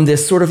it from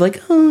this sort of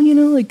like,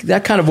 like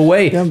that kind of a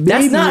way,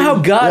 that's not how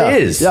God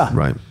is. Yeah.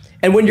 Right.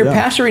 And when you're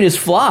pastoring his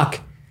flock,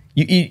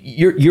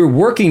 you're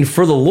working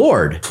for the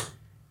Lord.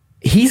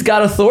 He's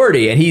got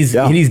authority, and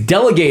he's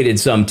delegated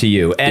some to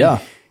you,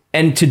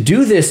 and to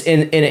do this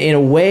in a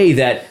way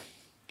that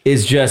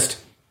is just,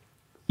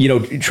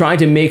 trying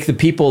to make the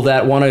people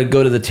that want to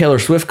go to the Taylor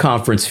Swift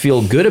conference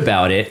feel good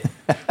about it.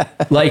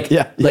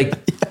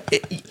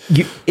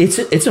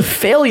 It's a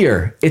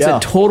failure. It's a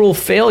total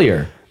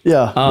failure.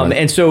 Yeah.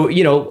 And so,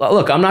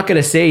 look, I'm not going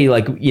to say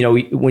like,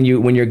 when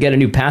you get a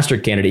new pastor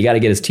candidate, you got to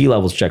get his T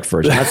levels checked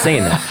first. I'm not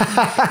saying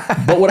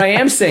that. But what I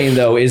am saying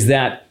though, is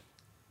that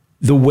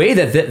the way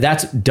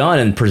that's done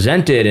and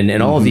presented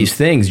and all of these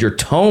things, your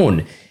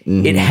tone,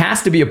 it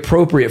has to be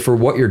appropriate for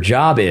what your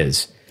job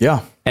is.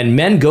 Yeah. And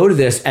men go to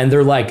this and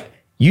they're like,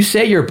 you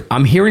say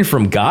I'm hearing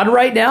from God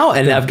right now,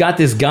 and I've got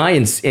this guy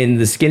in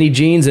the skinny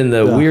jeans and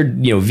the weird,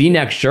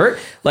 V-neck shirt.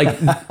 Like,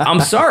 I'm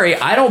sorry,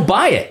 I don't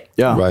buy it.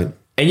 Yeah. Right.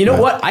 And you know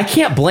what? I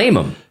can't blame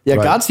him. Yeah,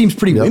 right. God seems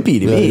pretty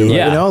wimpy to me.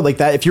 Yeah. Like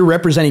that. If you're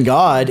representing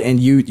God and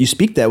you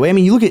speak that way, I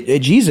mean, you look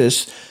at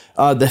Jesus.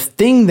 The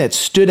thing that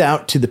stood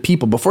out to the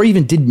people before he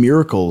even did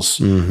miracles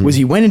was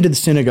he went into the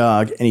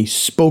synagogue and he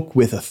spoke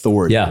with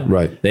authority. Yeah,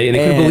 right. They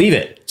couldn't believe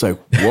it. It's like,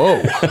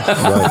 whoa,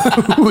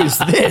 who is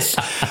this?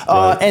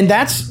 And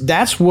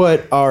that's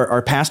what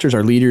our pastors,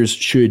 our leaders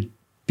should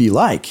be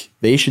like.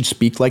 They should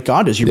speak like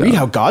God does. You read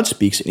how God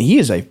speaks, and he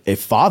is a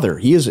father.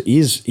 He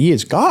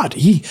is God.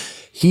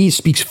 He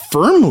speaks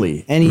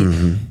firmly,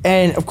 and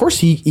and of course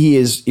he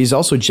is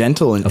also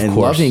gentle and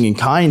loving and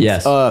kind.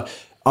 Yes.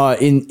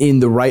 In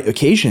the right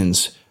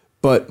occasions,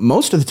 but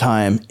most of the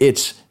time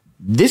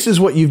this is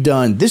what you've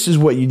done. This is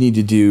what you need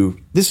to do.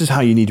 This is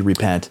how you need to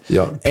repent.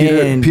 Yeah.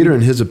 Peter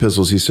in his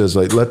epistles, he says,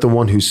 like, let the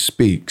one who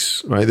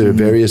speaks, right? There are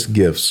various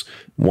gifts,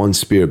 one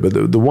spirit, but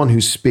the one who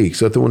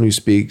speaks, let the one who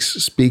speaks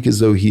speak as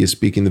though he is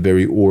speaking the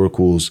very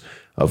oracles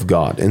of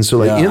God. And so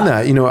like in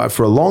that,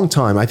 for a long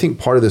time, I think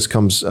part of this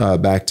comes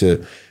back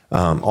to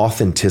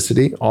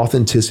authenticity.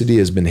 Authenticity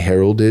has been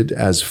heralded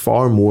as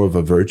far more of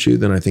a virtue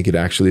than I think it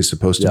actually is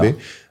supposed to be.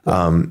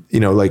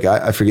 Like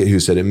I forget who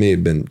said it. May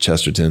have been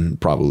Chesterton,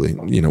 probably.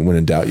 When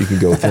in doubt, you can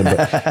go with him.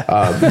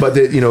 But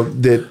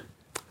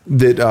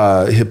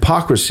that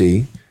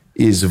hypocrisy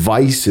is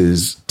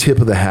vice's tip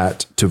of the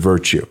hat to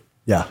virtue.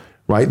 Yeah.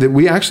 Right. That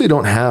we actually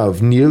don't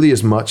have nearly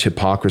as much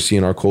hypocrisy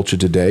in our culture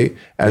today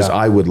as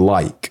I would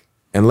like.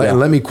 And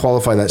let me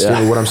qualify that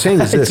statement. What I'm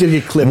saying is this.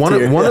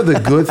 One of the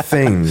good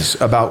things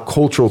about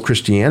cultural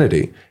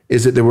Christianity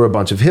is that there were a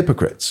bunch of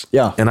hypocrites.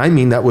 Yeah. And I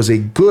mean, that was a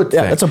good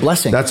thing. Yeah, that's a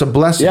blessing. That's a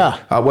blessing. Yeah.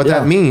 What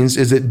that means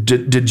is that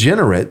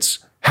degenerates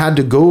had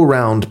to go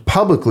around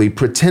publicly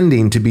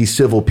pretending to be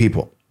civil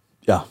people.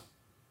 Yeah.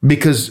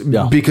 Because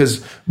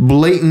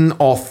blatant,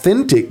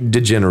 authentic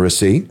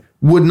degeneracy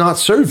would not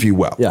serve you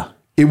well. Yeah.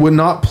 It would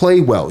not play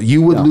well.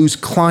 You would lose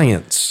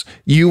clients.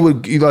 There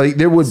would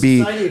be.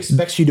 Society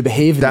expects you to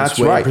behave in this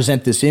way, and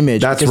present this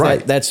image. That's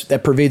right.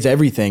 That pervades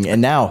everything,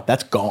 and now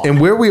that's gone. And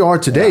where we are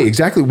today,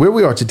 exactly where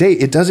we are today,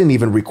 it doesn't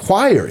even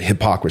require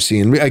hypocrisy.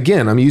 And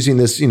again, I'm using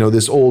this,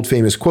 this old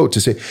famous quote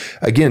to say,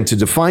 again, to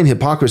define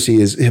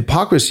hypocrisy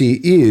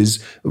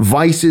is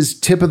vice's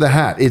tip of the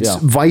hat. It's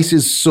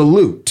vice's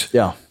salute.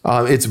 Yeah.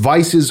 It's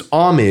vice's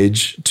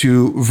homage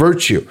to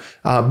virtue.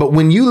 But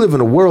when you live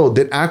in a world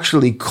that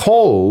actually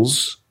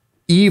calls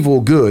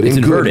evil good It's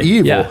and good inverted.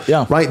 evil,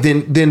 Yeah. right?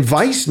 Then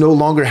vice no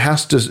longer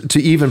has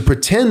to even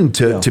pretend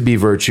to be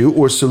virtue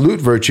or salute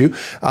virtue,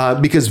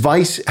 because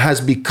vice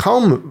has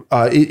become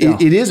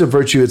it is a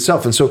virtue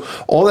itself. And so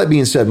all that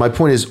being said, my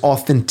point is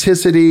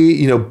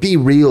authenticity. Be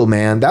real,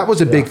 man. That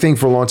was a big thing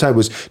for a long time.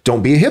 Was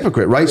don't be a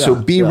hypocrite, right? So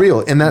be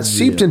real, and that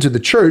seeped into the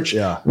church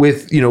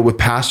with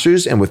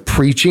pastors and with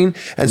preaching,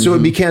 and so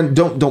it became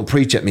don't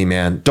preach at me,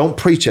 man. Don't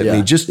preach at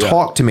me. Just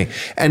talk to me.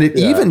 And it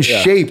even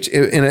shaped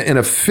in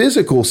a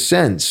physical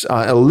sense,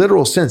 a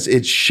literal sense.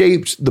 It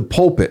shaped the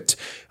pulpit.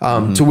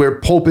 To where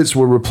pulpits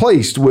were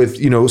replaced with,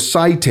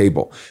 side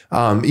table,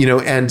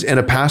 and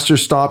a pastor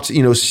stopped,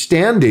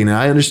 standing. And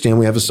I understand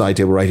we have a side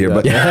table right here,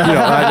 but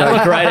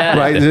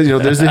right,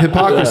 there's the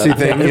hypocrisy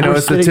thing.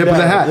 It's the tip of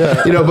the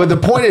hat. But the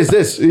point is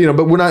this,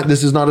 but we're not.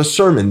 This is not a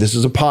sermon. This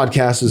is a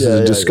podcast. This is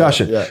a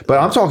discussion. But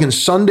I'm talking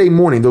Sunday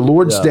morning, the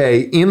Lord's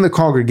Day, in the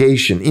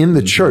congregation, in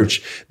the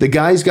church. The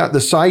guy's got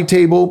the side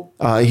table.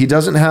 He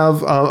doesn't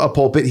have a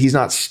pulpit. He's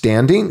not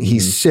standing.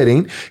 He's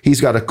sitting. He's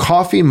got a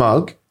coffee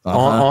mug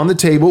on the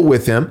table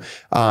with him.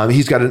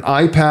 He's got an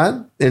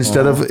iPad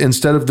instead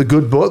of the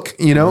good book,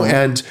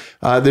 and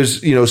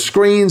there's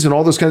screens and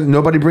all those kinds of,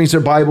 nobody brings their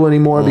Bible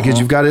anymore because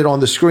you've got it on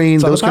the screen,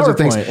 those kinds of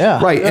things.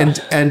 Right.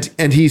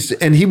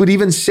 And he would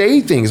even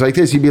say things like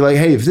this. He'd be like,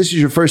 hey, if this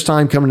is your first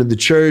time coming to the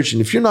church,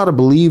 and if you're not a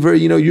believer,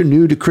 you're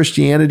new to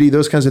Christianity,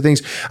 those kinds of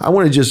things, I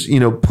want to just,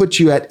 put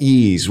you at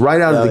ease right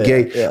out of the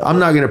gate. I'm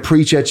not going to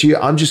preach at you.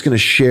 I'm just going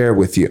to share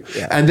with you.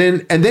 And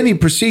then he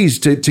proceeds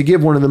to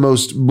give one of the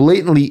most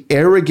blatantly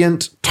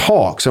arrogant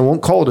talks. I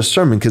won't call it a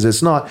sermon because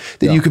it's not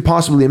that you could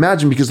possibly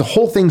imagine, because the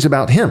whole thing's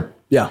about him.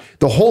 Yeah.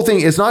 The whole thing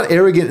is not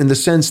arrogant in the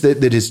sense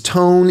that his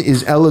tone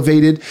is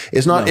elevated.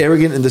 It's not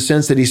arrogant in the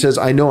sense that he says,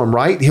 I know I'm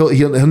right.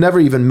 He'll never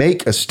even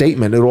make a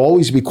statement. It'll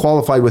always be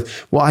qualified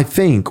with, well, I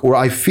think, or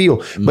I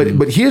feel.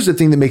 But here's the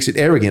thing that makes it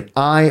arrogant.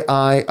 I.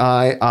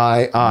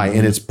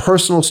 And it's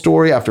personal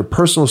story after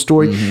personal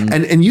story.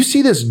 And you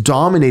see this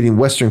dominating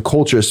Western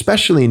culture,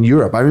 especially in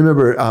Europe. I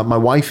remember my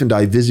wife and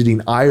I visiting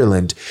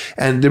Ireland,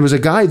 and there was a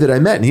guy that I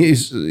met, and he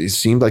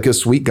seemed like a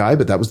sweet guy,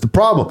 but that was the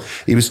problem.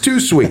 He was too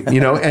sweet,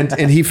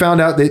 and he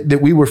found out that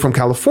we were from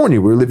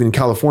California. We were living in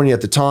California at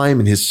the time,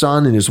 and his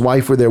son and his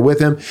wife were there with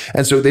him.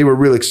 And so they were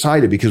real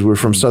excited because we were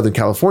from Southern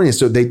California.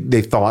 So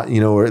they thought,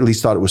 or at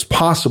least thought it was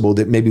possible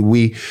that maybe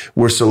we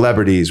were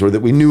celebrities, or that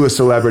we knew a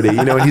celebrity,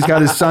 and he's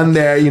got his son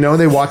there, and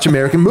they watch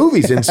American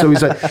movies. And so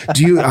he's like,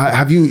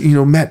 have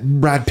you met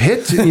Brad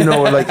Pitt?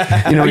 Or like,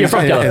 You're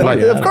from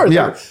California. Of course.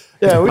 Yeah.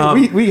 Yeah,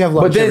 we have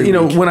lunch. But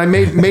then, when I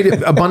made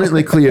it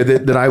abundantly clear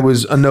that I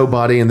was a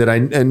nobody and that I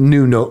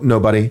knew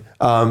nobody,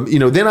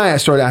 then I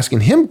started asking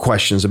him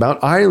questions about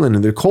Ireland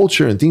and their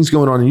culture and things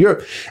going on in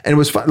Europe. And it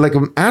was like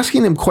I'm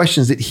asking him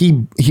questions that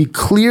he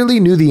clearly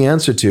knew the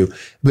answer to.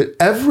 But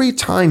every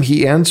time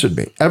he answered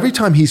me, every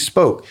time he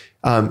spoke,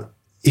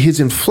 his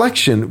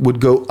inflection would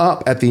go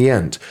up at the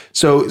end.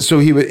 So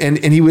he would, and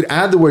he would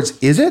add the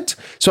words, is it?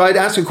 So I'd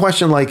ask a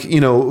question like,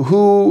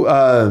 who...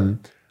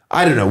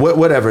 I don't know,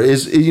 whatever.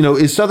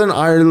 Is Southern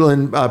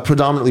Ireland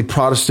predominantly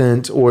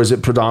Protestant, or is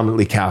it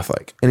predominantly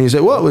Catholic? And he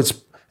said, well,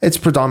 it's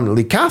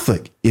predominantly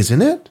Catholic,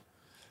 isn't it?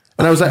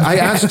 And I was like, I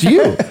asked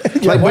you.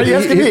 Why do you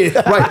ask me?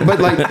 Right, but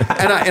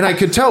and I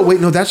could tell, wait,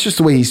 no, that's just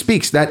the way he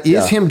speaks. That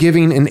is him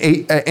giving an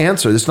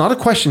answer. It's not a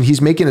question.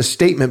 He's making a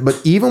statement,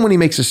 but even when he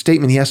makes a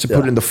statement, he has to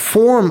put it in the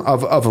form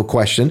of a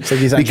question,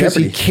 because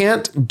he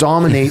can't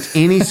dominate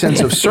any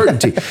sense of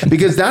certainty.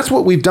 Because that's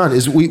what we've done,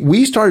 is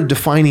we started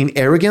defining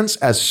arrogance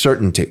as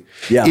certainty.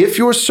 Yeah. If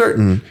you're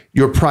certain,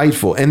 you're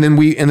prideful. And then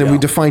we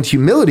defined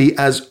humility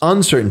as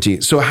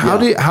uncertainty. So how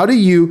do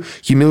you,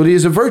 humility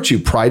is a virtue,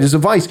 pride is a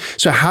vice.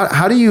 So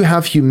how do you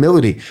have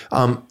humility?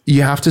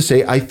 You have to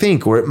say, I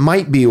think, or it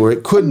might be, or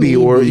it could be,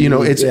 or,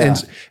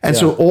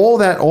 so all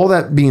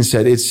that being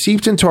said, it's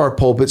seeped into our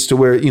pulpits to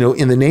where,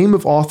 in the name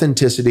of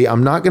authenticity,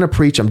 I'm not going to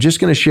preach, I'm just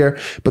going to share.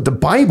 But the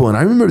Bible, and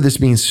I remember this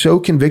being so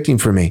convicting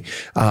for me,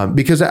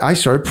 because I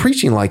started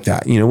preaching like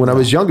that, when I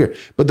was younger.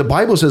 But the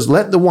Bible says,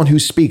 let the one who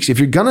speaks, if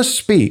you're going to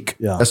speak,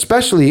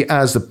 especially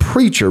as the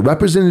preacher,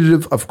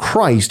 representative of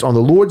Christ on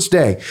the Lord's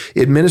day,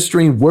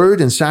 administering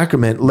word and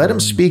sacrament, let him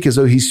speak as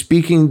though he's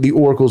speaking the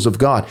oracles of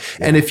God.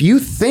 And if you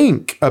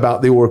think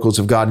about the oracles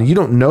of God and you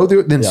don't know,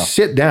 then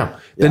sit down.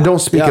 Then don't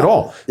speak at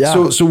all.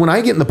 Yeah. So when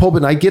I get in the pulpit,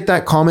 and I get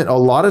that comment a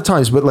lot of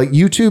times, but like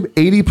YouTube,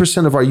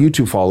 80% of our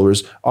YouTube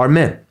followers are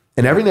men.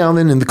 And every now and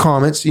then in the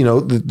comments, the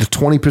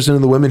 20%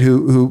 of the women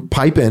who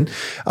pipe in,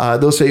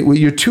 they'll say, well,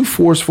 you're too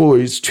forceful, or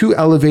it's too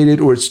elevated,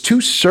 or it's too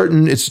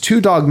certain, it's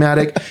too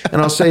dogmatic.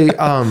 And I'll say,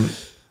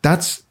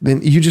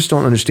 then you just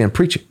don't understand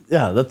preaching.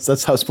 Yeah, that's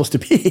how it's supposed to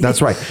be.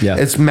 That's right. Yeah.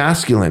 It's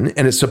masculine,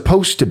 and it's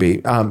supposed to be,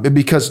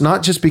 because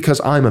not just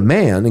because I'm a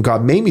man and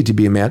God made me to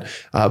be a man,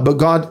 but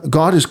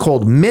God has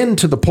called men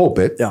to the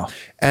pulpit. Yeah.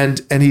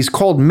 And he's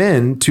called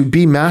men to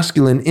be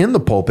masculine in the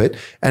pulpit.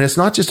 And it's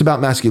not just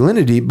about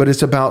masculinity, but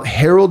it's about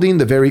heralding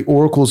the very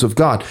oracles of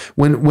God.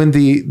 When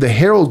the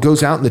herald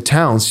goes out in the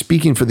town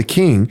speaking for the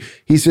king,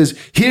 he says,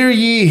 hear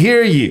ye,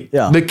 hear ye.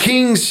 Yeah. The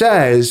king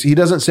says, he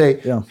doesn't say,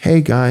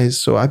 hey guys,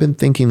 so I've been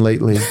thinking drinking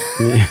lately?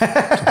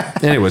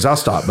 Anyways, I'll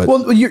stop. But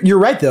Well, you're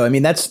right though. I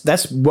mean,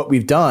 that's what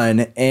we've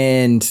done,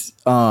 and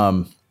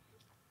even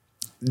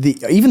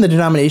the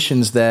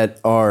denominations that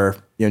are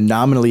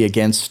nominally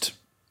against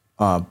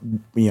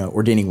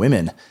ordaining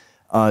women,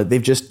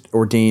 they've just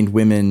ordained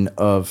women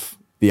of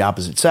the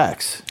opposite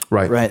sex.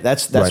 Right.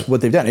 That's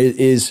what they've done.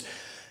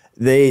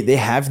 They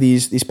have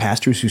these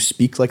pastors who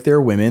speak like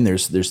they're women.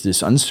 There's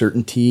this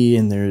uncertainty,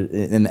 and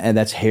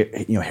that's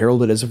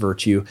heralded as a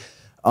virtue,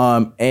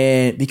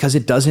 and because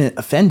it doesn't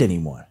offend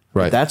anyone.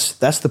 Right.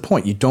 That's the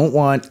point. You don't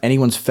want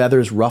anyone's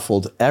feathers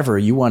ruffled ever.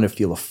 You want to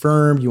feel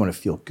affirmed. You want to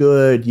feel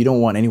good. You don't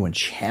want anyone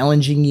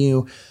challenging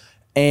you,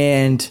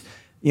 and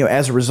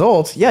as a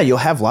result, you'll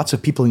have lots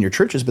of people in your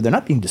churches, but they're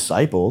not being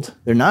discipled.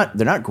 They're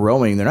not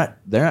growing. They're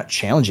not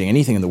challenging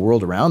anything in the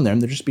world around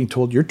them. They're just being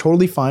told you're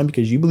totally fine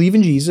because you believe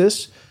in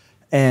Jesus.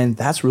 And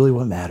that's really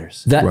what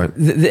matters.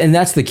 And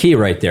that's the key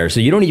right there. So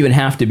you don't even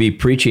have to be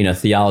preaching a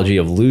theology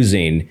of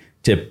losing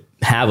to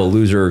have a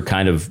loser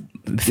kind of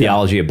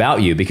theology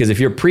about you. Because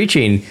if you're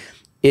preaching,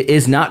 it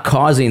is not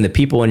causing the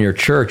people in your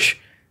church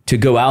to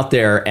go out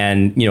there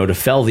and, to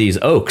fell these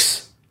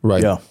oaks.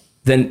 Right. Yeah.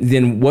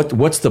 Then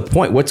what's the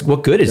point?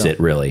 What good is it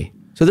really?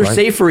 So they're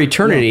safe for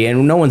eternity,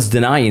 and no one's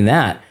denying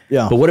that.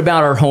 Yeah. But what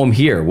about our home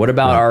here? What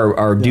about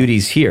our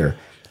duties here?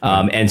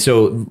 And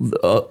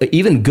so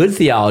even good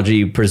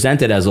theology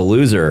presented as a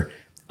loser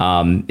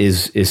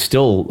is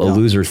still a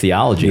loser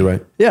theology. You're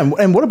right. Yeah.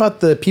 And what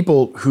about the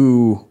people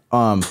who,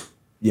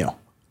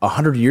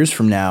 100 years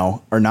from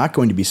now are not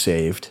going to be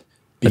saved?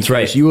 That's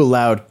right. You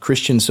allowed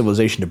Christian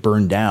civilization to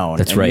burn down.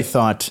 That's and right. You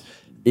thought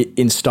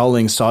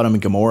installing Sodom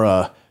and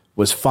Gomorrah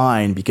was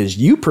fine because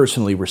you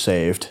personally were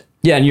saved.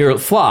 Yeah, and your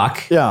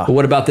flock. Yeah. But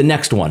what about the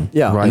next one?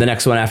 Yeah. And the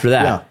next one after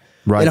that? Yeah.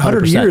 Right. In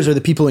 100 100%. years, are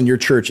the people in your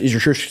church, is your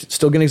church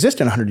still going to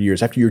exist in 100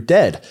 years after you're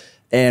dead?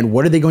 And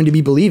what are they going to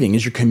be believing?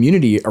 Is your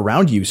community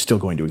around you still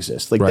going to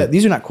exist?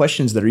 These are not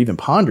questions that are even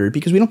pondered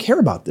because we don't care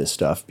about this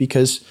stuff,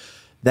 because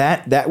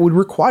that would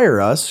require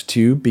us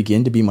to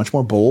begin to be much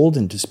more bold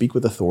and to speak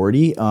with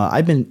authority.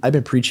 I've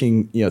been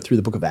preaching through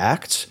the book of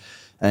Acts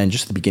and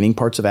just the beginning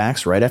parts of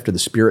Acts right after the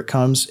Spirit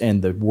comes,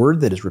 and the word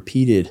that is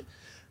repeated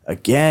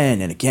again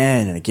and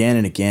again and again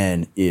and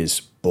again is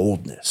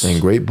boldness.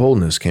 And great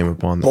boldness came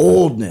upon them.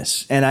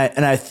 Boldness. And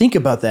I think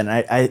about that, and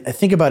I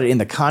think about it in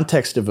the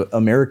context of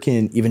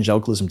American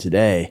evangelicalism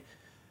today.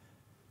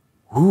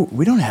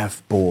 We don't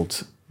have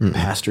bold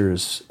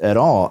pastors at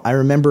all. I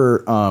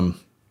remember,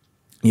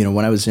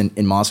 when I was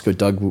in Moscow,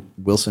 Doug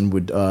Wilson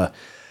would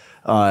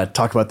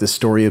talk about this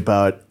story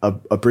about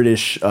a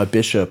British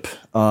bishop,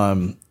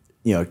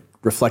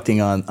 reflecting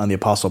on the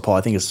Apostle Paul.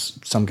 I think it's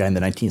some guy in the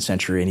 19th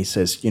century, and he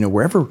says,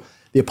 wherever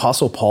the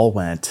Apostle Paul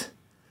went,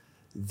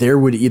 there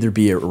would either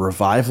be a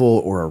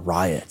revival or a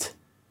riot.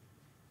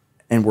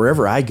 And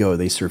wherever I go,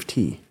 they serve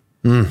tea.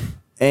 And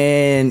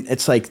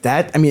it's like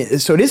that. I mean,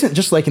 so it isn't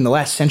just like in the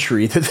last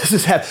century that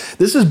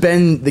this has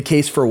been the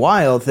case for a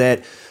while,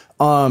 that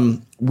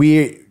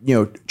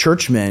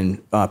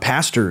churchmen,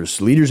 pastors,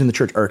 leaders in the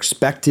church are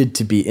expected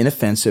to be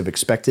inoffensive,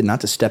 expected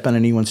not to step on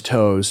anyone's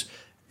toes,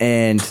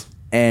 and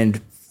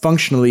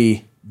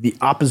functionally the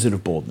opposite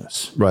of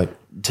boldness. Right.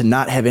 To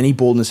not have any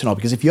boldness at all.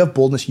 Because if you have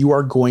boldness, you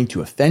are going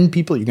to offend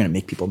people. You're going to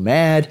make people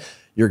mad.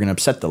 You're going to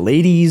upset the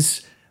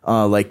ladies.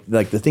 Like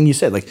the thing you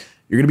said, like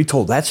you're going to be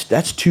told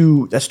that's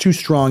too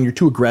strong. You're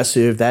too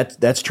aggressive.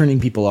 That's turning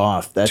people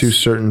off. That's Too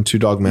certain, too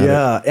dogmatic.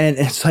 Yeah. And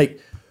it's like,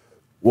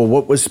 well,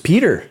 what was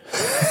Peter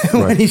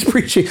when he's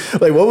preaching?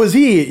 Like, what was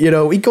he?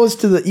 He goes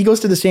to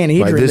the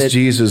Sanhedrin. Right, this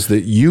Jesus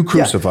that you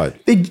crucified.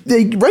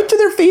 They right to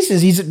their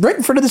faces. He's right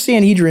in front of the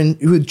Sanhedrin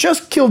who had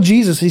just killed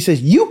Jesus. He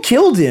says, "You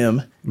killed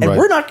him, and Right.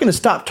 we're not going to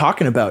stop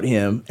talking about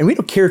him, and we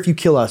don't care if you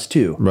kill us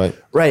too." Right.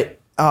 Right.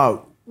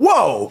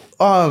 Whoa.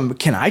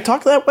 Can I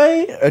talk that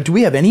way? Do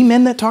we have any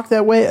men that talk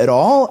that way at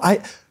all?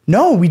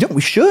 No, we don't.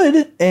 We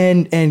should,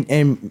 and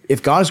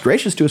if God is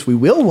gracious to us, we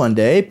will one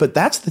day. But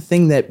that's the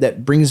thing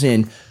that brings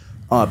in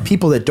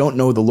people that don't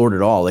know the Lord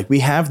at all. Like,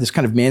 we have this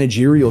kind of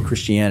managerial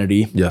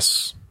Christianity.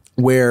 Yes.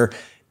 Where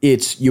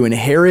it's you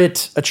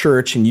inherit a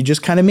church and you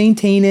just kind of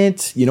maintain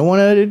it. You don't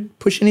want to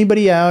push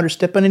anybody out or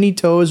step on any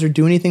toes or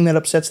do anything that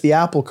upsets the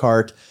apple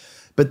cart.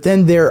 But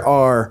then there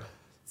are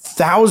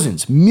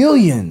thousands,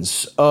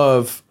 millions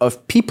of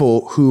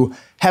people who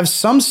have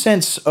some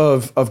sense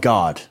of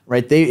God,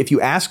 right? If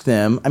you ask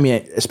them, I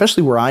mean,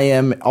 especially where I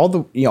am, all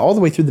the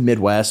way through the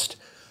Midwest,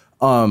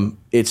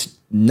 it's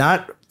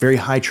not very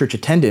high church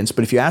attendance.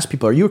 But if you ask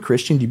people, are you a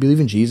Christian? Do you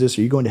believe in Jesus?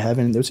 Are you going to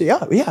heaven? And they'll say,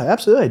 yeah,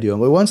 absolutely I do.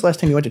 Well, when's the last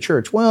time you went to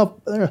church?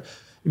 Well,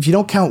 if you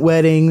don't count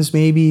weddings,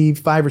 maybe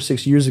 5 or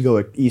 6 years ago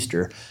at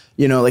Easter,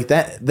 like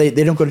that, they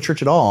don't go to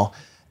church at all.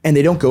 And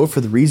they don't go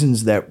for the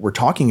reasons that we're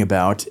talking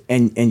about.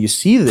 And you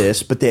see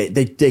this, but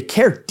they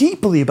care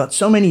deeply about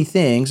so many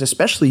things,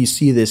 especially you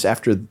see this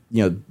after,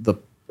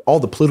 all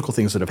the political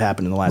things that have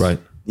happened in the last,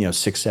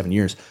 6-7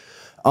 years.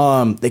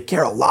 They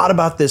care a lot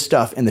about this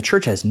stuff, and the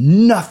church has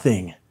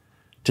nothing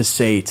to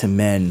say to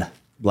men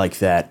like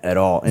that at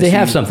all. And They so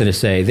have something to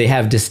say. They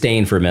have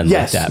disdain for men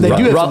Yes, like that. they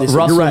do have something to say.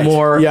 You're Russel right.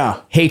 Moore Yeah.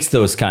 hates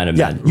those kind of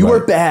men. you are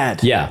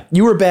bad. Yeah.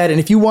 You are bad. And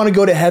if you want to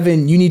go to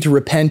heaven, you need to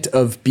repent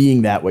of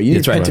being that way. You need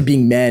That's to repent right. of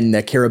being men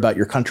that care about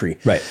your country.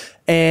 Right.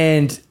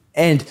 And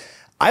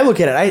I look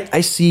at it,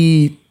 I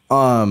see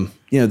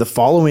the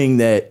following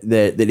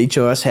that each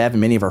of us have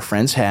and many of our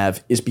friends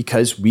have is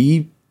because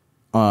we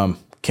can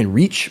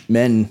reach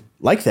men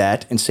like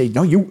that and say,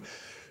 no,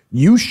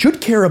 you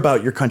should care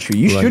about your country.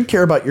 You should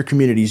care about your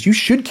communities. You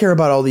should care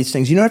about all these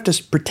things. You don't have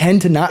to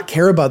pretend to not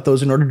care about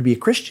those in order to be a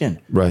Christian.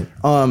 Right.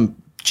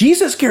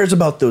 Jesus cares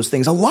about those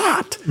things a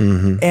lot.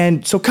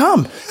 And so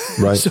come.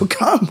 Right. So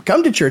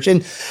come to church.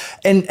 And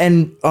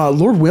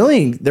Lord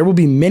willing, there will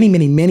be many,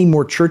 many, many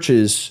more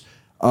churches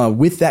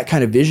with that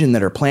kind of vision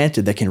that are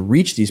planted that can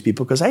reach these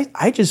people. Because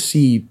I just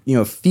see,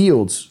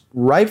 fields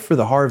ripe for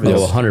the harvest.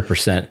 Oh,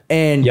 100%.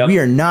 And we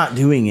are not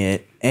doing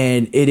it.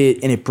 And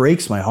it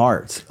breaks my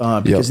heart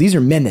because these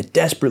are men that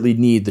desperately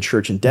need the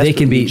church and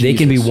desperately need They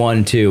can be Jesus.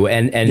 one too.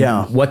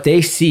 And what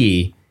they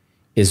see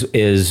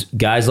is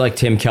guys like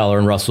Tim Keller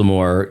and Russel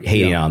Moore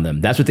hating on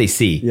them. That's what they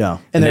see. Yeah,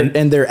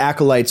 and they're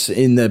acolytes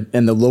in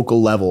the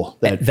local level.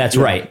 That's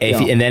right.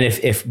 And then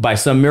if by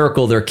some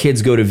miracle their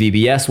kids go to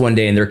VBS one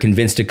day and they're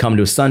convinced to come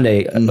to a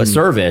Sunday a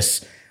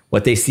service,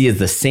 what they see is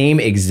the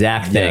same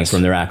exact thing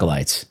from their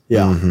acolytes.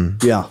 Yeah,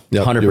 Yep,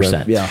 100%. you're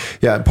right.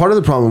 Yeah. Part of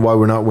the problem why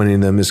we're not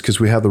winning them is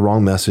because we have the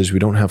wrong message. We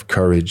don't have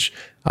courage.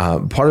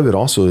 Part of it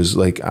also is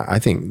I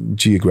think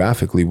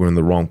geographically we're in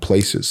the wrong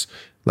places.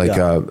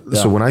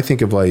 So when I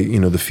think of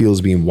the fields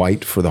being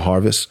white for the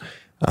harvest,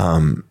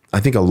 I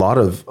think a lot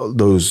of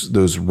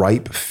those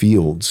ripe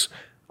fields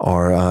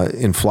are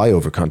in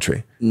flyover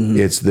country.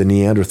 It's the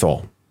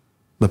Neanderthal,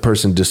 the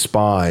person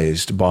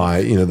despised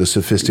by the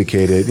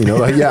sophisticated.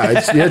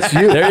 It's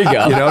you. There you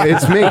go.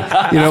 It's me.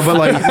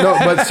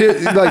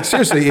 But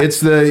seriously,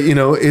 it's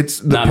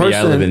the Not person. me,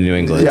 I live in New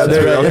England. Yeah,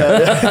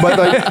 so.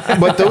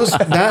 but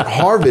that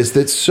harvest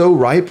that's so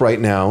ripe right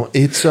now,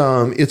 it's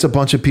a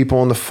bunch of people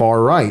on the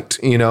far right.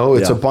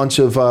 It's a bunch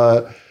of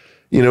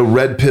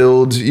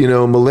red-pilled,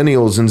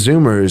 millennials and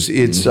Zoomers.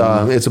 It's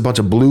a bunch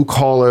of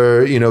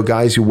blue-collar,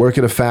 guys who work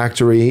at a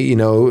factory.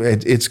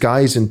 It's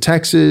guys in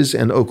Texas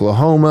and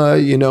Oklahoma,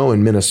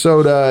 and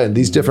Minnesota and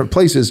these different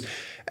places.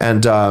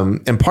 And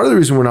part of the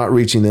reason we're not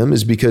reaching them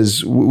is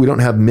because we don't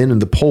have men in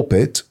the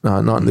pulpit,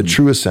 not in the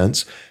truest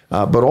sense,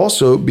 but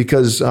also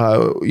because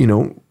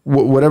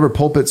whatever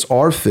pulpits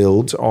are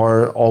filled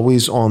are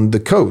always on the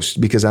coast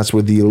because that's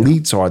where the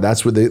elites are.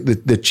 That's where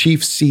the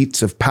chief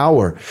seats of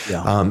power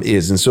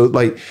is. And so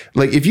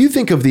if you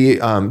think of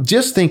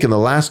just think in the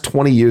last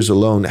 20 years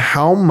alone,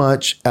 how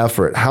much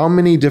effort, how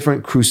many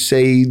different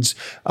crusades,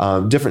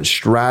 different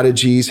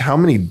strategies, how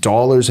many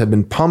dollars have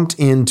been pumped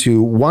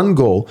into one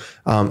goal,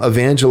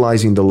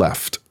 evangelizing the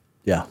left.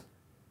 Yeah.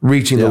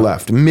 Reaching the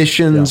left,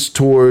 missions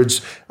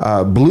towards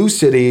blue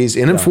cities,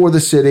 in and for the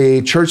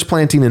city, church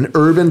planting in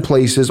urban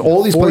places.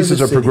 All these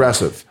places are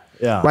progressive.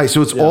 Yeah. Right.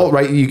 So it's all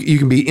right. You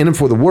can be in and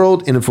for the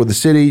world, in and for the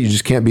city. You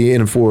just can't be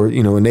in and for,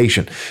 a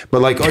nation. But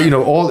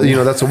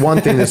that's the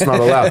one thing that's not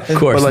allowed. Of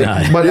course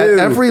not. But at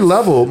every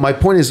level, my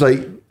point is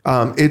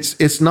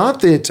it's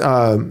not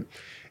that,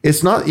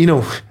 it's not,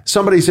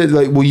 somebody said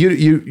well,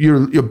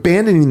 you're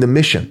abandoning the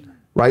mission.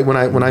 Right. When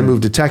I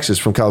moved to Texas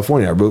from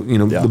California, I wrote,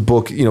 the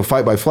book,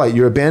 Fight by Flight.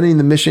 You're abandoning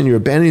the mission. You're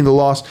abandoning the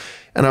lost.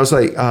 And I was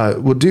like,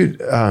 well, dude,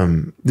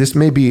 this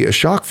may be a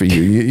shock for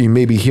you. You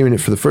may be hearing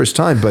it for the first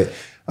time, but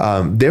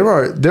there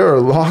are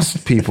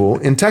lost people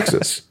in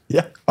Texas.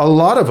 Yeah. A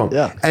lot of them.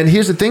 Yeah. And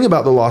here's the thing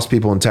about the lost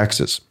people in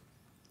Texas.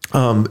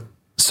 Some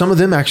of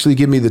them actually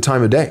give me the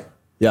time of day.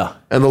 Yeah.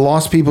 And the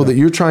lost people that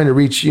you're trying to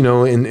reach, in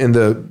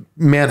the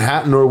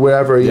Manhattan or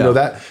wherever, they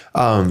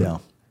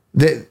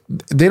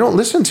don't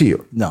listen to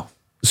you. No.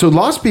 So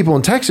lost people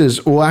in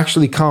Texas will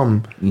actually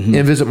come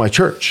and visit my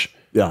church.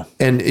 Yeah.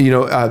 And,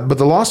 but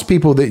the lost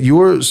people that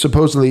you're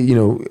supposedly,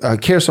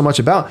 care so much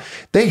about,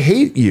 they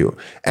hate you.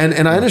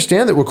 And I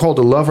understand that we're called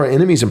to love our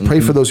enemies and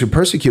pray for those who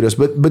persecute us.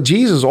 But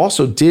Jesus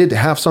also did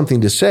have something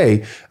to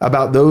say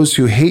about those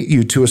who hate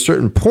you to a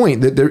certain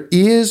point, that there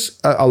is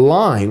a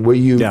line where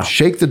you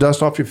shake the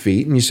dust off your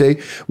feet and you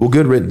say, well,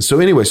 good riddance. So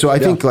anyway, I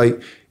think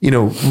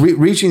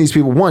reaching these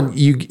people, one,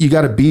 you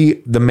got to be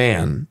the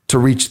man to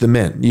reach the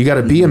men. You got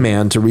to be a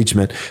man to reach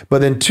men.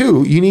 But then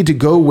two, you need to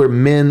go where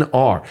men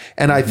are.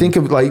 And I think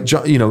of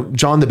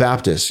John the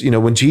Baptist,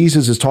 when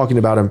Jesus is talking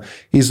about him,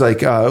 he's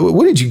like,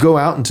 what did you go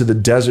out into the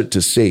desert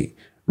to see?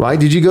 Right?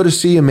 Did you go to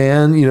see a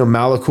man,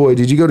 Malachoi?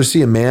 Did you go to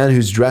see a man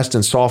who's dressed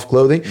in soft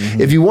clothing?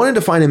 If you wanted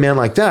to find a man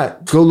like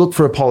that, go look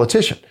for a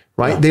politician.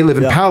 Right? They live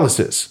in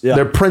palaces.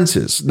 They're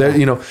princes. They're,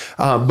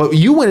 but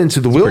you went into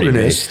the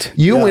wilderness.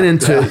 You went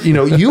into,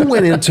 you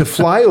went into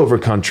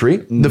flyover country,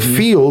 the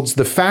fields,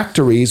 the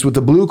factories with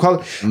the blue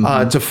collar,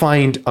 to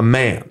find a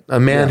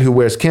man who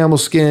wears camel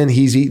skin.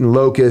 He's eating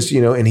locusts,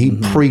 and he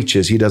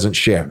preaches. He doesn't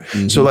share.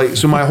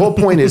 So my whole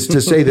point is to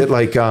say that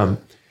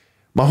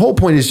my whole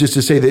point is just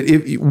to say that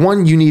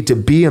you need to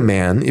be a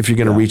man if you're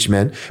going to reach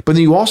men, but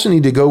then you also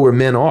need to go where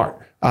men are.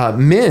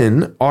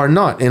 men are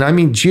not, and I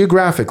mean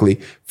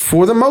geographically,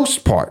 for the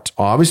most part,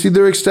 obviously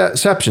there are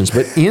exceptions,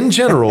 but in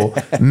general,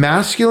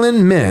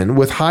 masculine men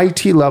with high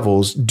T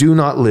levels do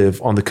not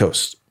live on the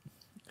coast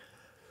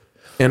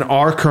in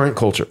our current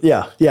culture.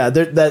 Yeah.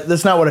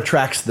 That's not what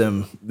attracts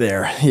them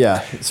there.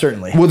 Yeah,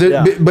 certainly. Well,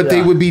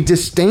 they would be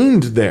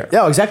disdained there.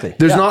 Yeah, exactly.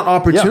 There's not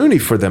opportunity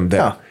for them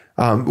there.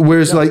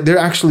 Whereas like they're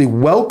actually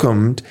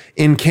welcomed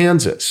in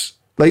Kansas.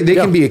 Like they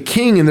can be a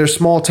king in their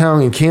small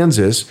town in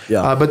Kansas,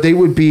 but they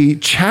would be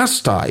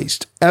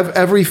chastised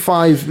every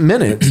 5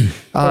 minutes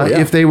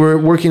if they were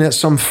working at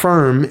some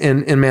firm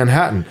in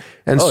Manhattan.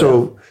 And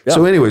so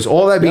anyways,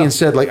 all that being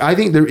said, like I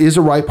think there is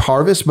a ripe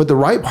harvest, but the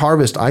ripe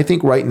harvest I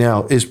think right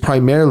now is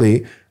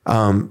primarily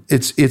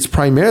it's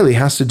primarily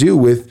has to do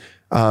with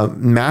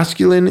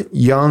masculine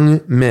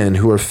young men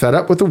who are fed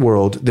up with the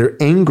world. They're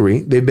angry.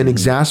 They've been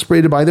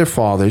exasperated by their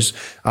fathers.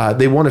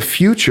 They want a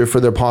future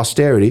for their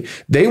posterity.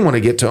 They want to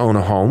get to own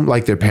a home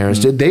like their parents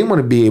did. They want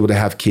to be able to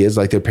have kids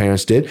like their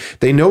parents did.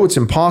 They know it's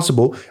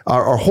impossible.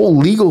 Our whole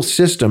legal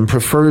system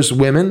prefers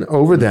women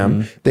over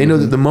them. They know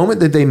that the moment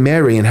that they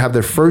marry and have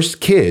their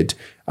first kid,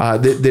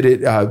 that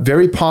it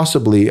very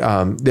possibly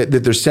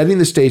that they're setting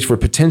the stage for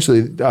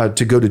potentially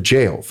to go to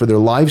jail, for their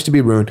lives to be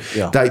ruined.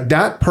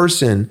 That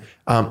person,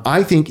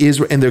 I think,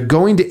 is, and they're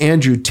going to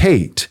Andrew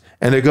Tate,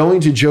 and they're going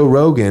to Joe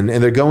Rogan,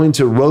 and they're going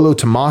to Rollo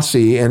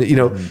Tomassi, and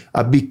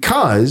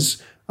because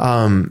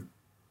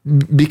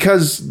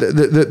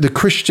the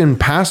Christian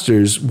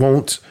pastors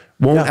won't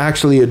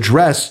actually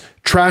address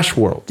trash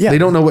world. They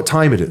don't know what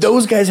time it is.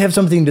 Those guys have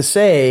something to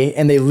say,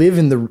 and they live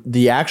in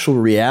the actual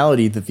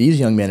reality that these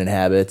young men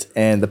inhabit.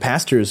 And the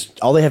pastors,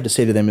 all they have to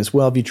say to them is,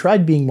 "Well, have you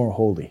tried being more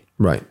holy?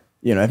 Right?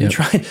 Have you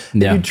tried?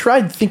 Have you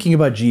tried thinking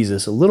about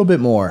Jesus a little bit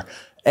more?"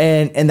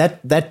 And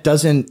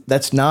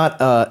that's not.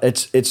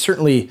 It's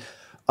certainly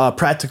a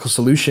practical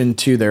solution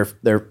to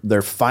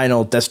their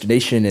final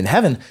destination in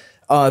heaven,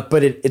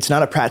 but it's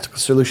not a practical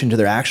solution to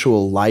their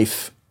actual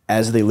life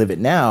as they live it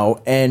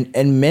now.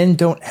 And men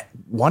don't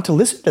want to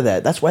listen to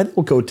that. That's why they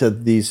will go to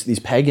these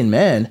pagan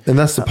men. And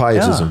that's the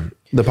pietism.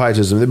 The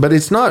pietism. But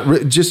it's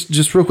not,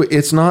 just real quick,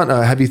 it's not,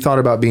 have you thought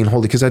about being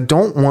holy? Because I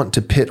don't want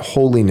to pit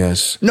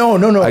holiness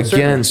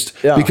against,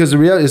 because the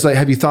reality is like,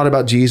 have you thought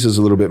about Jesus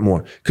a little bit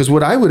more? Because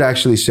what I would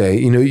actually say,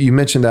 you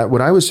mentioned that,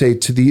 what I would say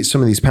to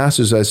some of these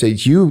pastors, I say,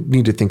 you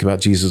need to think about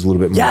Jesus a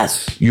little bit more.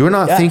 Yes. You're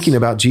not thinking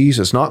about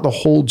Jesus, not the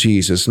whole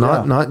Jesus,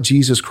 not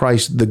Jesus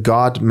Christ, the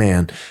God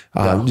man,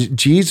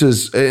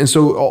 Jesus. And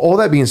so all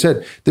that being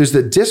said, there's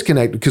the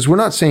disconnect, because we're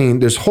not saying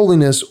there's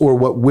holiness or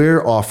what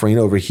we're offering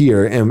over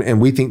here. And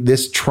we think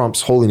this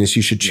trumps holiness.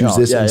 You should choose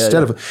this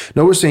instead of.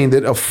 No, we're saying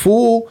that a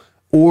full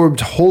orbed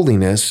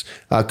holiness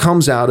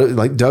comes out of,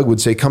 like Doug would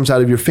say, comes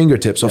out of your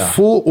fingertips. A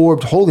full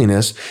orbed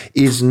holiness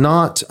is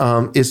not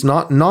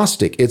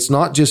Gnostic. It's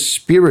not just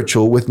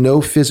spiritual with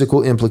no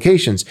physical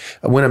implications.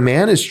 When a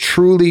man is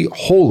truly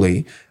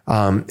holy,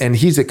 and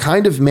he's a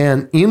kind of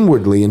man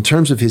inwardly in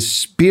terms of his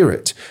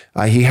spirit.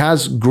 He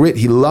has grit.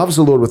 He loves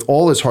the Lord with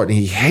all his heart, and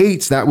he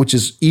hates that which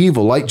is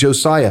evil, like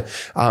Josiah.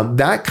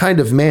 That kind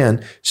of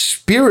man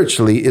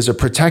spiritually is a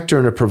protector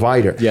and a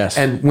provider. Yes.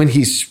 And when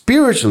he's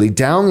spiritually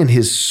down in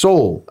his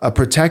soul, a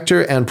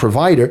protector and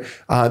provider,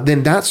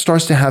 then that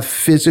starts to have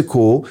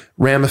physical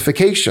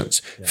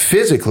ramifications. Yeah.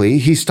 Physically,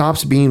 he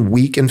stops being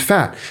weak and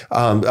fat.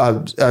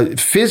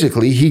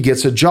 Physically, he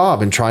gets a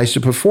job and tries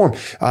to perform.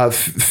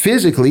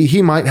 Physically,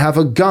 he might have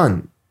a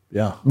gun.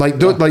 Yeah.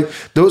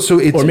 Those. So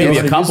it's, or maybe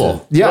a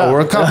couple.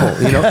 Or a couple,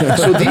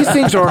 So these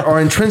things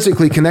are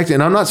intrinsically connected.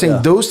 And I'm not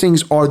saying those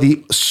things are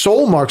the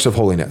sole marks of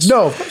holiness.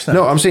 No, of course not.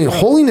 No, I'm saying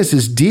holiness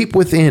is deep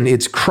within.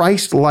 It's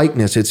Christ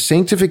likeness. It's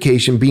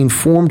sanctification, being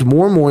formed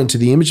more and more into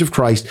the image of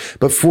Christ.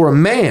 But for a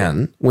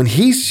man, when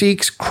he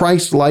seeks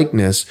Christ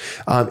likeness,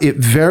 it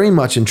very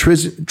much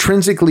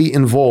intrinsically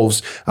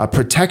involves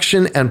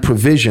protection and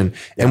provision.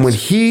 Yes. And when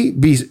he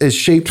is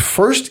shaped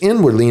first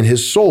inwardly in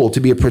his soul to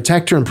be a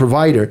protector and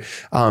provider,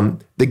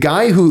 the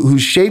guy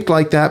who's shaped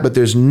like that, but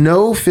there's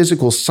no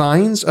physical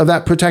signs of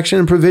that protection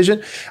and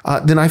provision,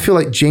 then I feel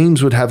like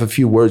James would have a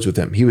few words with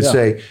him. He would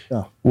say,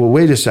 well,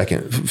 wait a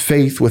second.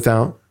 Faith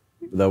without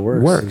the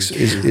works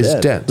is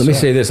dead. Let me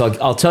say this.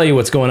 I'll tell you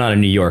what's going on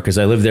in New York, because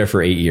I lived there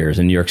for 8 years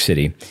in New York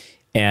City.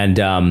 And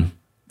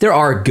there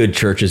are good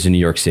churches in New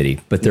York City,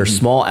 but they're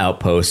small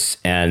outposts,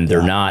 and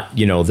they're not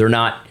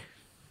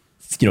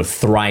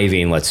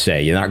thriving, let's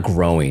say. You're not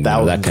growing,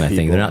 that kind of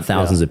thing. They're not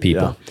thousands of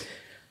people. Yeah.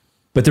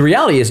 But the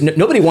reality is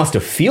nobody wants to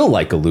feel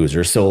like a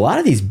loser. So a lot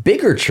of these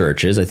bigger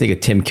churches, I think of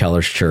Tim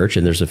Keller's church,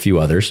 and there's a few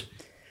others,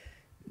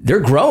 they're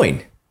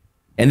growing.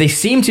 And they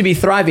seem to be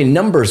thriving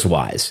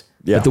numbers-wise.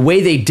 Yeah. But the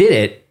way they did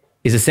it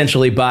is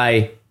essentially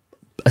by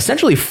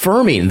essentially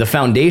firming the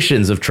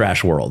foundations of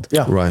trash world.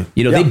 Yeah. Right.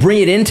 They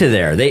bring it into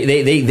there.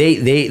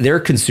 They're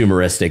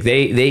consumeristic.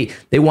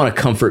 They want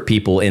to comfort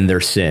people in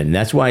their sin.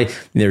 That's why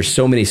there's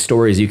so many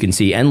stories. You can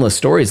see endless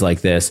stories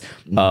like this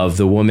of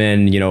the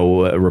woman,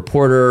 a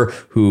reporter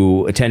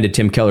who attended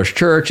Tim Keller's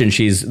church, and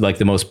she's like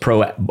the most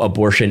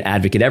pro-abortion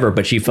advocate ever,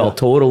 but she felt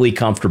totally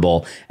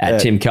comfortable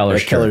at Tim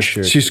Keller's church.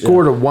 She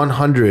scored a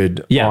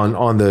 100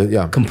 on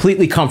the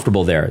completely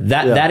comfortable there.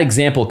 That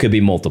example could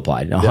be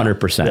multiplied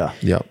 100%.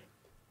 Yeah.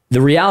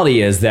 The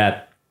reality is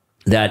that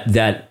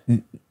the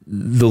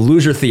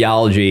loser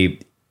theology,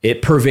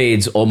 it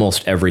pervades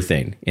almost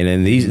everything. And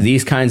in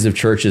these kinds of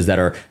churches that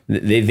are,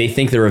 they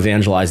think they're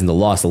evangelizing the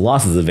lost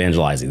is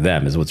evangelizing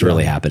them is what's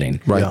really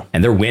happening. Right. Yeah.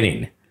 And they're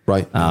winning.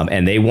 Right.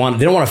 And they don't want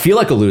to feel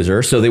like a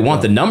loser. So they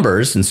want the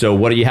numbers. And so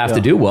what do you have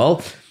to do?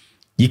 Well,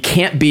 you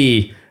can't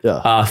be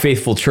a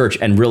faithful church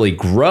and really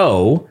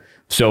grow.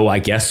 So I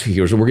guess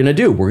here's what we're going to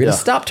do. We're going to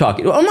stop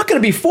talking. I'm not going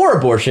to be for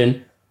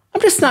abortion. I'm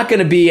just not going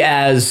to be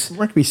as... We're not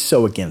going to be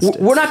so against it.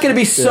 We're not going to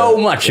be so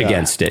much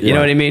against it. You know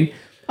what I mean?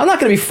 I'm not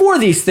going to be for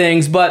these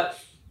things, but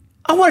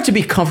I want it to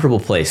be a comfortable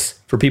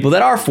place for people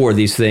that are for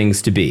these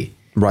things to be.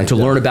 Right. And to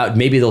learn about,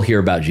 maybe they'll hear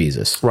about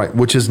Jesus. Right,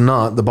 which is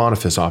not the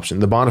Boniface option.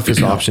 The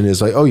Boniface option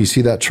is like, oh, you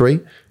see that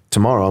tree?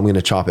 Tomorrow I'm going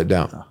to chop it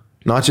down.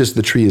 Not just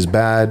the tree is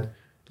bad.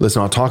 Let's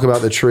not talk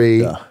about the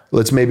tree.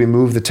 Let's maybe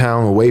move the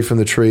town away from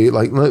the tree.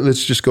 Like,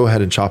 let's just go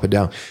ahead and chop it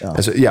down.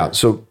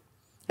 So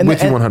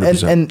with you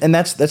 100%. And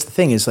that's the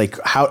thing is like,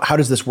 how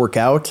does this work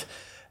out?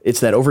 It's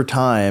that over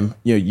time,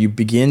 you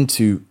begin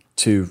to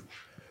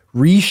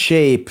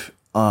reshape,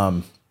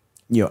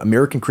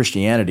 American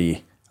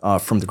Christianity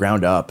from the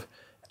ground up,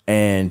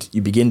 and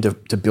you begin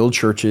to build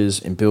churches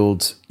and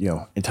build,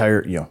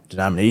 entire,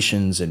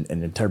 denominations and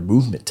an entire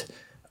movement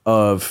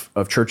of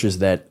churches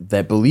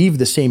that believe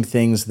the same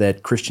things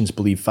that Christians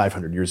believed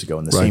 500 years ago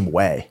in the same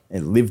way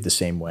and lived the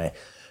same way.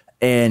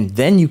 And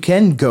then you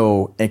can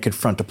go and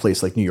confront a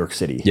place like New York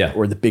City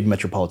or the big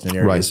metropolitan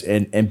areas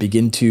and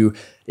begin to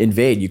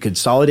invade. You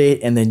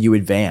consolidate and then you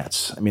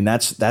advance. I mean,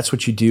 that's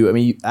what you do. I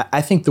mean,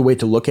 I think the way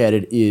to look at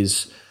it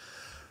is,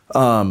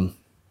 for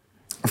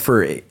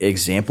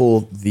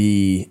example,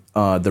 the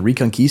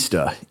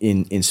Reconquista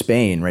in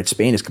Spain, right?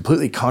 Spain is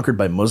completely conquered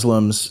by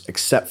Muslims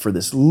except for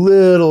this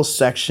little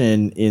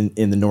section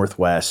in the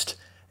northwest.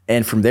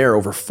 And from there,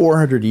 over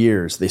 400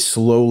 years, they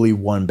slowly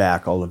won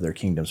back all of their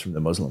kingdoms from the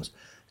Muslims.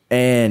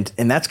 And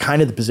that's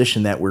kind of the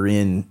position that we're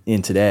in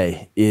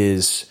today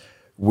is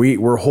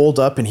we're holed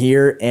up in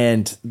here,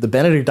 and the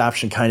Benedict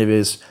option kind of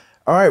is,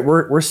 all right,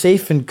 we're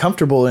safe and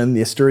comfortable in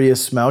the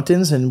Asturias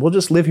Mountains, and we'll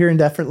just live here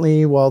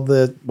indefinitely while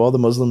the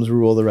Muslims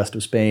rule the rest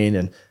of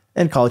Spain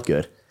and call it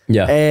good.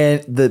 Yeah.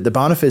 And the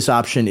Boniface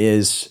option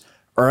is,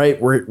 all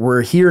right,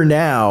 we're here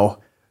now.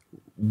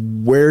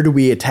 Where do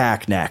we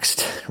attack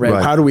next?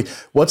 Right?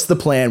 What's the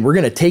plan? We're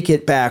going to take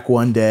it back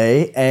one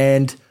day,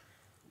 and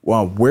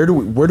well, where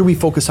do we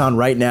focus on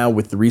right now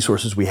with the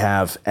resources we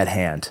have at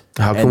hand?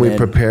 How can we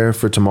prepare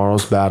for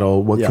tomorrow's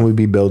battle? What can we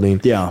be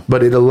building? Yeah.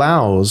 But it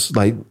allows,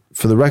 like,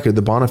 for the record,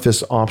 the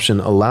Boniface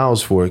option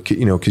allows for,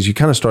 because you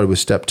kind of started with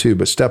step 2,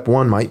 but step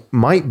 1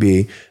 might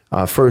be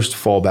first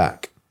fall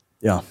back.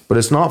 Yeah. But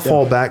it's not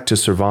fall back to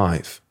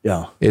survive.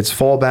 Yeah. It's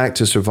fall back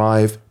to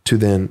survive to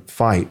then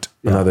fight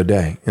another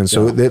day. And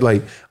so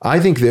I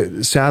think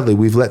that sadly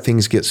we've let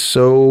things get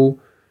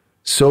so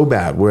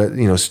bad.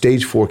 We're at,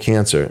 stage 4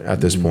 cancer at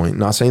this point.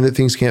 Not saying that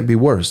things can't be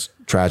worse.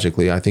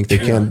 Tragically, I think they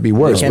can be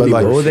worse.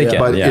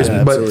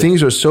 But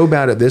things are so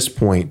bad at this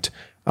point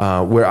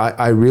where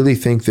I really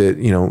think that,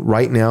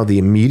 right now the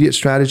immediate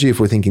strategy, if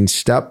we're thinking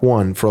step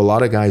 1, for a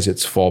lot of guys,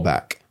 it's fall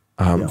back.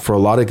 For a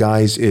lot of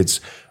guys, it's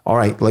all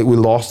right. Like, we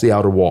lost the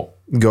outer wall.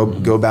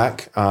 Go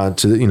back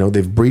to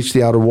they've breached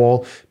the outer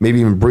wall, maybe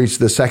even breached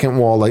the second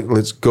wall. Like,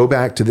 let's go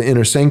back to the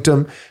inner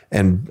sanctum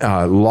and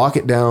lock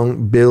it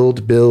down,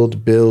 build,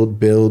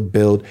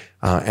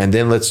 and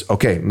then let's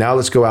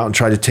go out and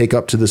try to take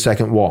up to the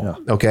second wall.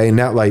 Yeah. Okay, and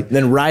now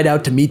then ride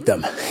out to meet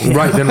them.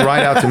 Right, then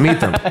ride out to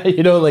meet them.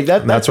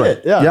 That's right.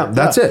 It. Yeah,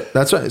 that's it.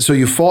 That's right. So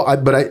you fall,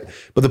 but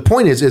the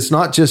point is, it's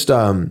not just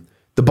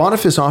the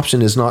Boniface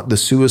option is not the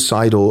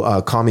suicidal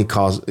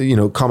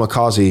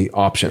kamikaze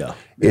option. Yeah.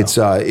 It's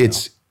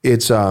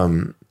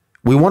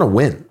we want to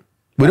win.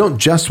 We don't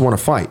just want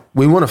to fight.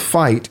 We want to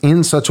fight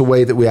in such a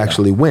way that we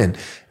actually win.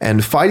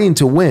 And fighting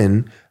to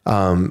win,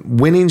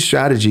 winning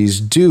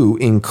strategies do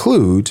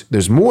include,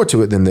 there's more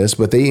to it than this,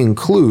 but they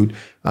include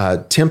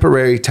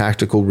temporary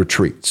tactical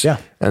retreats. Yeah.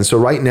 And so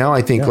right now,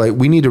 I think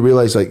we need to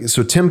realize,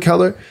 so Tim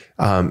Keller,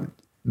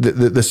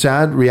 the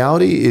sad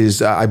reality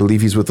is, I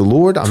believe he's with the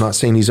Lord. I'm not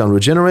saying he's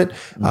unregenerate,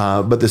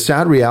 but the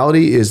sad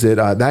reality is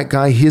that that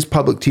guy, his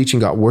public teaching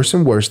got worse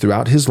and worse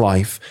throughout his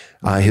life.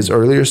 His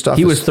earlier stuff,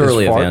 he was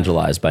thoroughly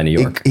evangelized by New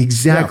York.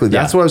 Exactly.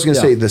 Yeah. That's what I was going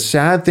to say. The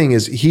sad thing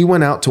is, he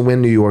went out to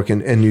win New York,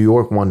 and New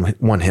York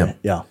won him.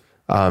 Yeah.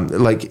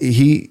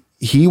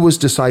 He was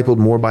discipled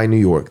more by New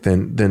York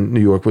than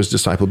New York was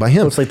discipled by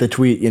him. It's like the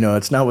tweet,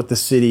 it's not what the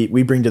city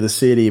we bring to the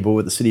city, but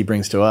what the city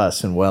brings to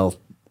us. And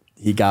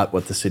he got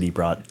what the city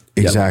brought.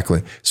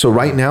 Exactly. So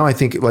right now, I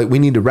think like we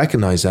need to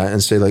recognize that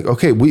and say like,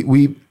 okay,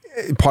 we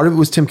part of it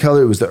was Tim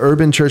Keller. It was the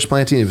urban church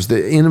planting. It was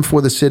the in and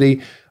for the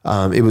city.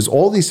 It was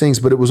all these things,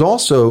 but it was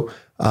also,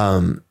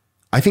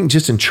 I think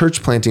just in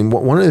church planting,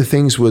 one of the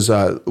things was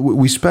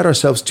we spread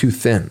ourselves too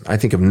thin. I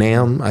think of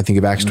NAM, I think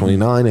of Acts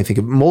 29, I think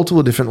of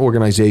multiple different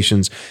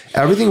organizations.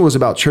 Everything was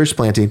about church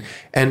planting.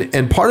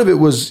 And part of it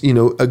was,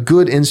 a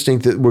good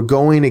instinct that we're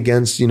going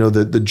against,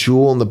 the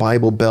jewel in the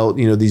Bible Belt,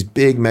 these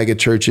big mega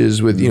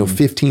churches with,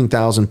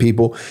 15,000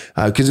 people,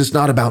 because it's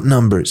not about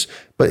numbers.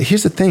 But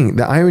here's the thing.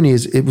 The irony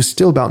is it was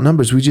still about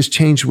numbers. We just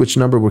changed which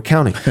number we're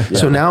counting.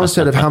 So now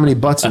instead of how many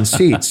butts and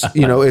seats,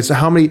 it's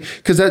how many,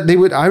 because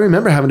I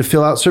remember having to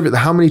fill out survey.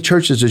 How many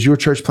churches does your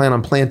church plan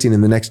on planting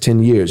in the next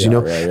 10 years?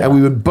 And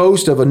we would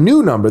boast of a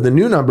new number. The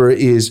new number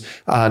is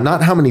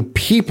not how many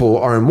people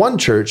are in one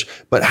church,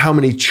 but how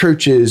many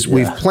churches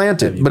we've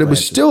planted. But it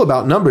was still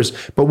about numbers.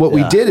 But what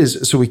we did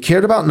is, so we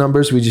cared about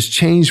numbers. We just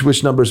changed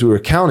which numbers we were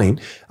counting.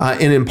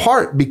 And in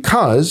part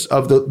because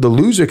of the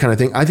loser kind of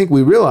thing, I think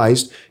we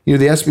realized,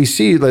 the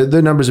SBC,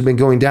 their numbers have been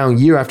going down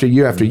year after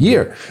year after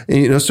year.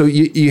 And, so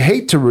you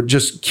hate to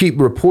just keep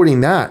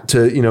reporting that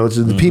to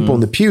the people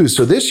in the pews.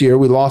 So this year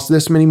we lost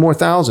this many more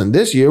thousand.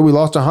 This year we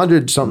lost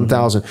 100 something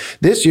thousand.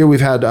 This year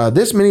we've had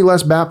this many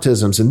less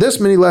baptisms and this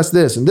many less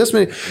this and this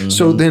many.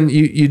 So then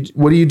you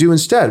what do you do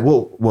instead?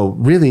 Well,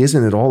 really,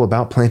 isn't it all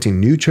about planting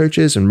new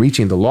churches and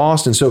reaching the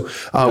lost? And so,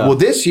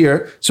 this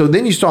year, so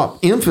then you stop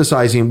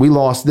emphasizing we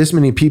lost this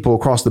many people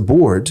across the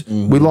board.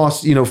 We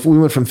lost, we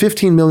went from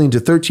 15 million to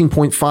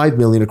 13.5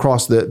 million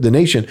across the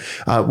nation.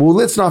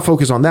 Let's not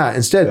focus on that.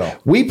 Instead,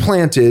 we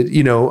planted,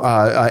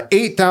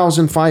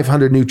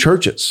 8,500 new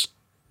churches.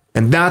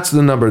 And that's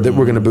the number that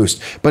we're going to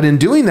boost. But in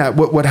doing that,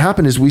 what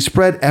happened is we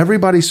spread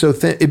everybody so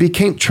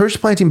thin.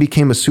 Church planting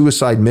became a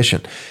suicide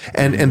mission.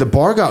 And the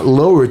bar got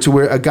lowered to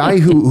where a guy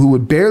who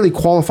would barely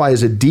qualify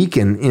as a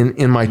deacon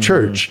in my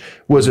church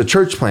was a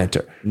church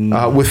planter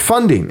with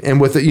funding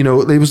and with,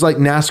 it was like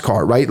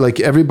NASCAR, right? Like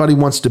everybody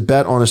wants to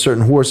bet on a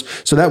certain horse.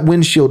 So that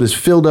windshield is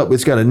filled up.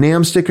 It's got a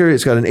NAM sticker.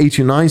 It's got an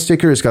 829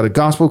 sticker. It's got a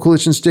Gospel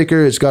Coalition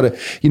sticker. It's got a,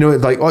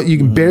 you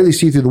can barely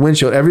see through the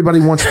windshield. Everybody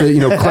wants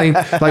to, claim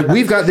like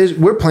we've got this,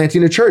 we're planting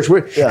a church.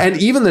 And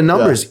even the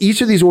numbers, each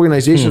of these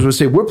organizations would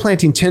say, we're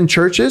planting 10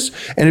 churches,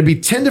 and it'd be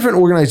 10 different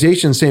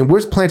organizations saying,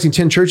 we're planting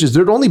 10 churches.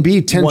 There'd only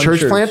be 10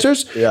 church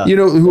planters,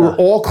 who are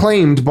all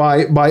claimed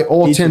by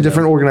all each 10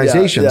 different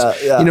organizations.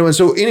 And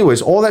so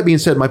anyways, all that being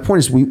said, my point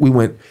is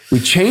we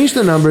changed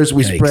the numbers,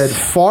 we spread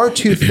far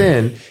too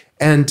thin.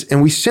 And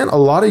we sent a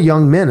lot of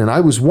young men, and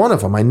I was one of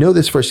them. I know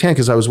this firsthand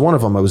because I was one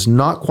of them. I was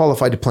not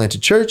qualified to plant a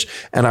church,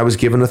 and I was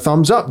given a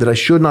thumbs up that I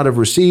should not have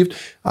received.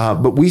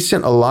 But we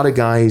sent a lot of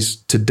guys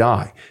to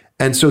die.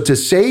 And so to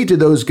say to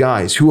those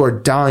guys who are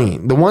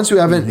dying, the ones who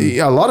haven't,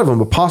 a lot of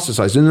them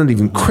apostatized, they're not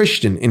even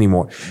Christian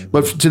anymore.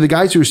 But to the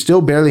guys who are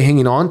still barely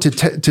hanging on, to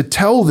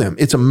tell them,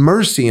 it's a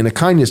mercy and a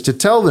kindness to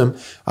tell them,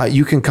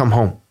 you can come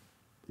home.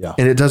 Yeah.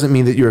 And it doesn't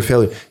mean that you're a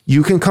failure.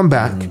 You can come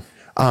back.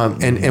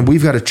 And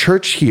we've got a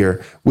church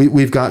here.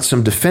 We've got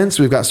some defense.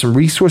 We've got some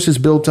resources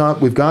built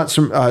up. We've got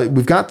some.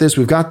 We've got this.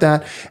 We've got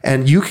that.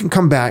 And you can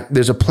come back.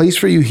 There's a place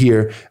for you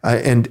here.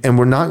 And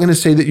we're not going to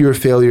say that you're a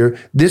failure.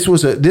 This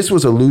was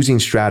a losing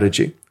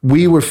strategy.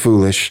 We were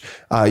foolish.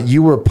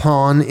 You were a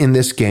pawn in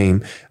this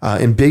game,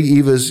 in Big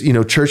Eva's,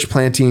 church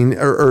planting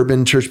or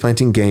urban church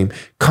planting game.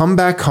 Come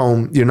back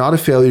home. You're not a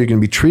failure. You're going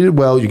to be treated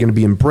well. You're going to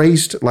be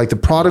embraced like the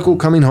prodigal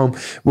coming home.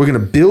 We're going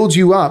to build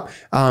you up.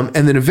 And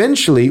then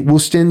eventually we'll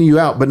send you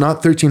out, but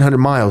not 1,300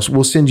 miles.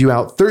 We'll send you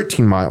out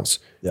 13 miles.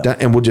 Yeah.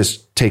 And we'll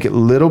just take it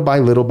little by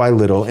little by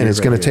little. And it's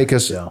going to take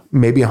us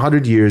maybe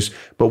 100 years,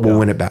 but we'll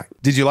win it back.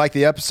 Did you like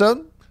the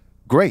episode?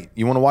 Great.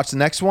 You want to watch the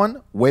next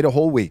one? Wait a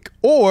whole week.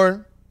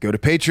 Or go to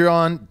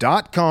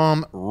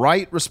patreon.com,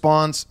 Right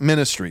Response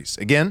Ministries.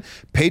 Again,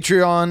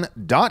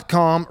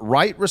 patreon.com,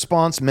 Right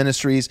Response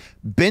Ministries.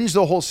 Binge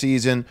the whole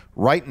season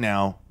right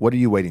now. What are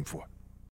you waiting for?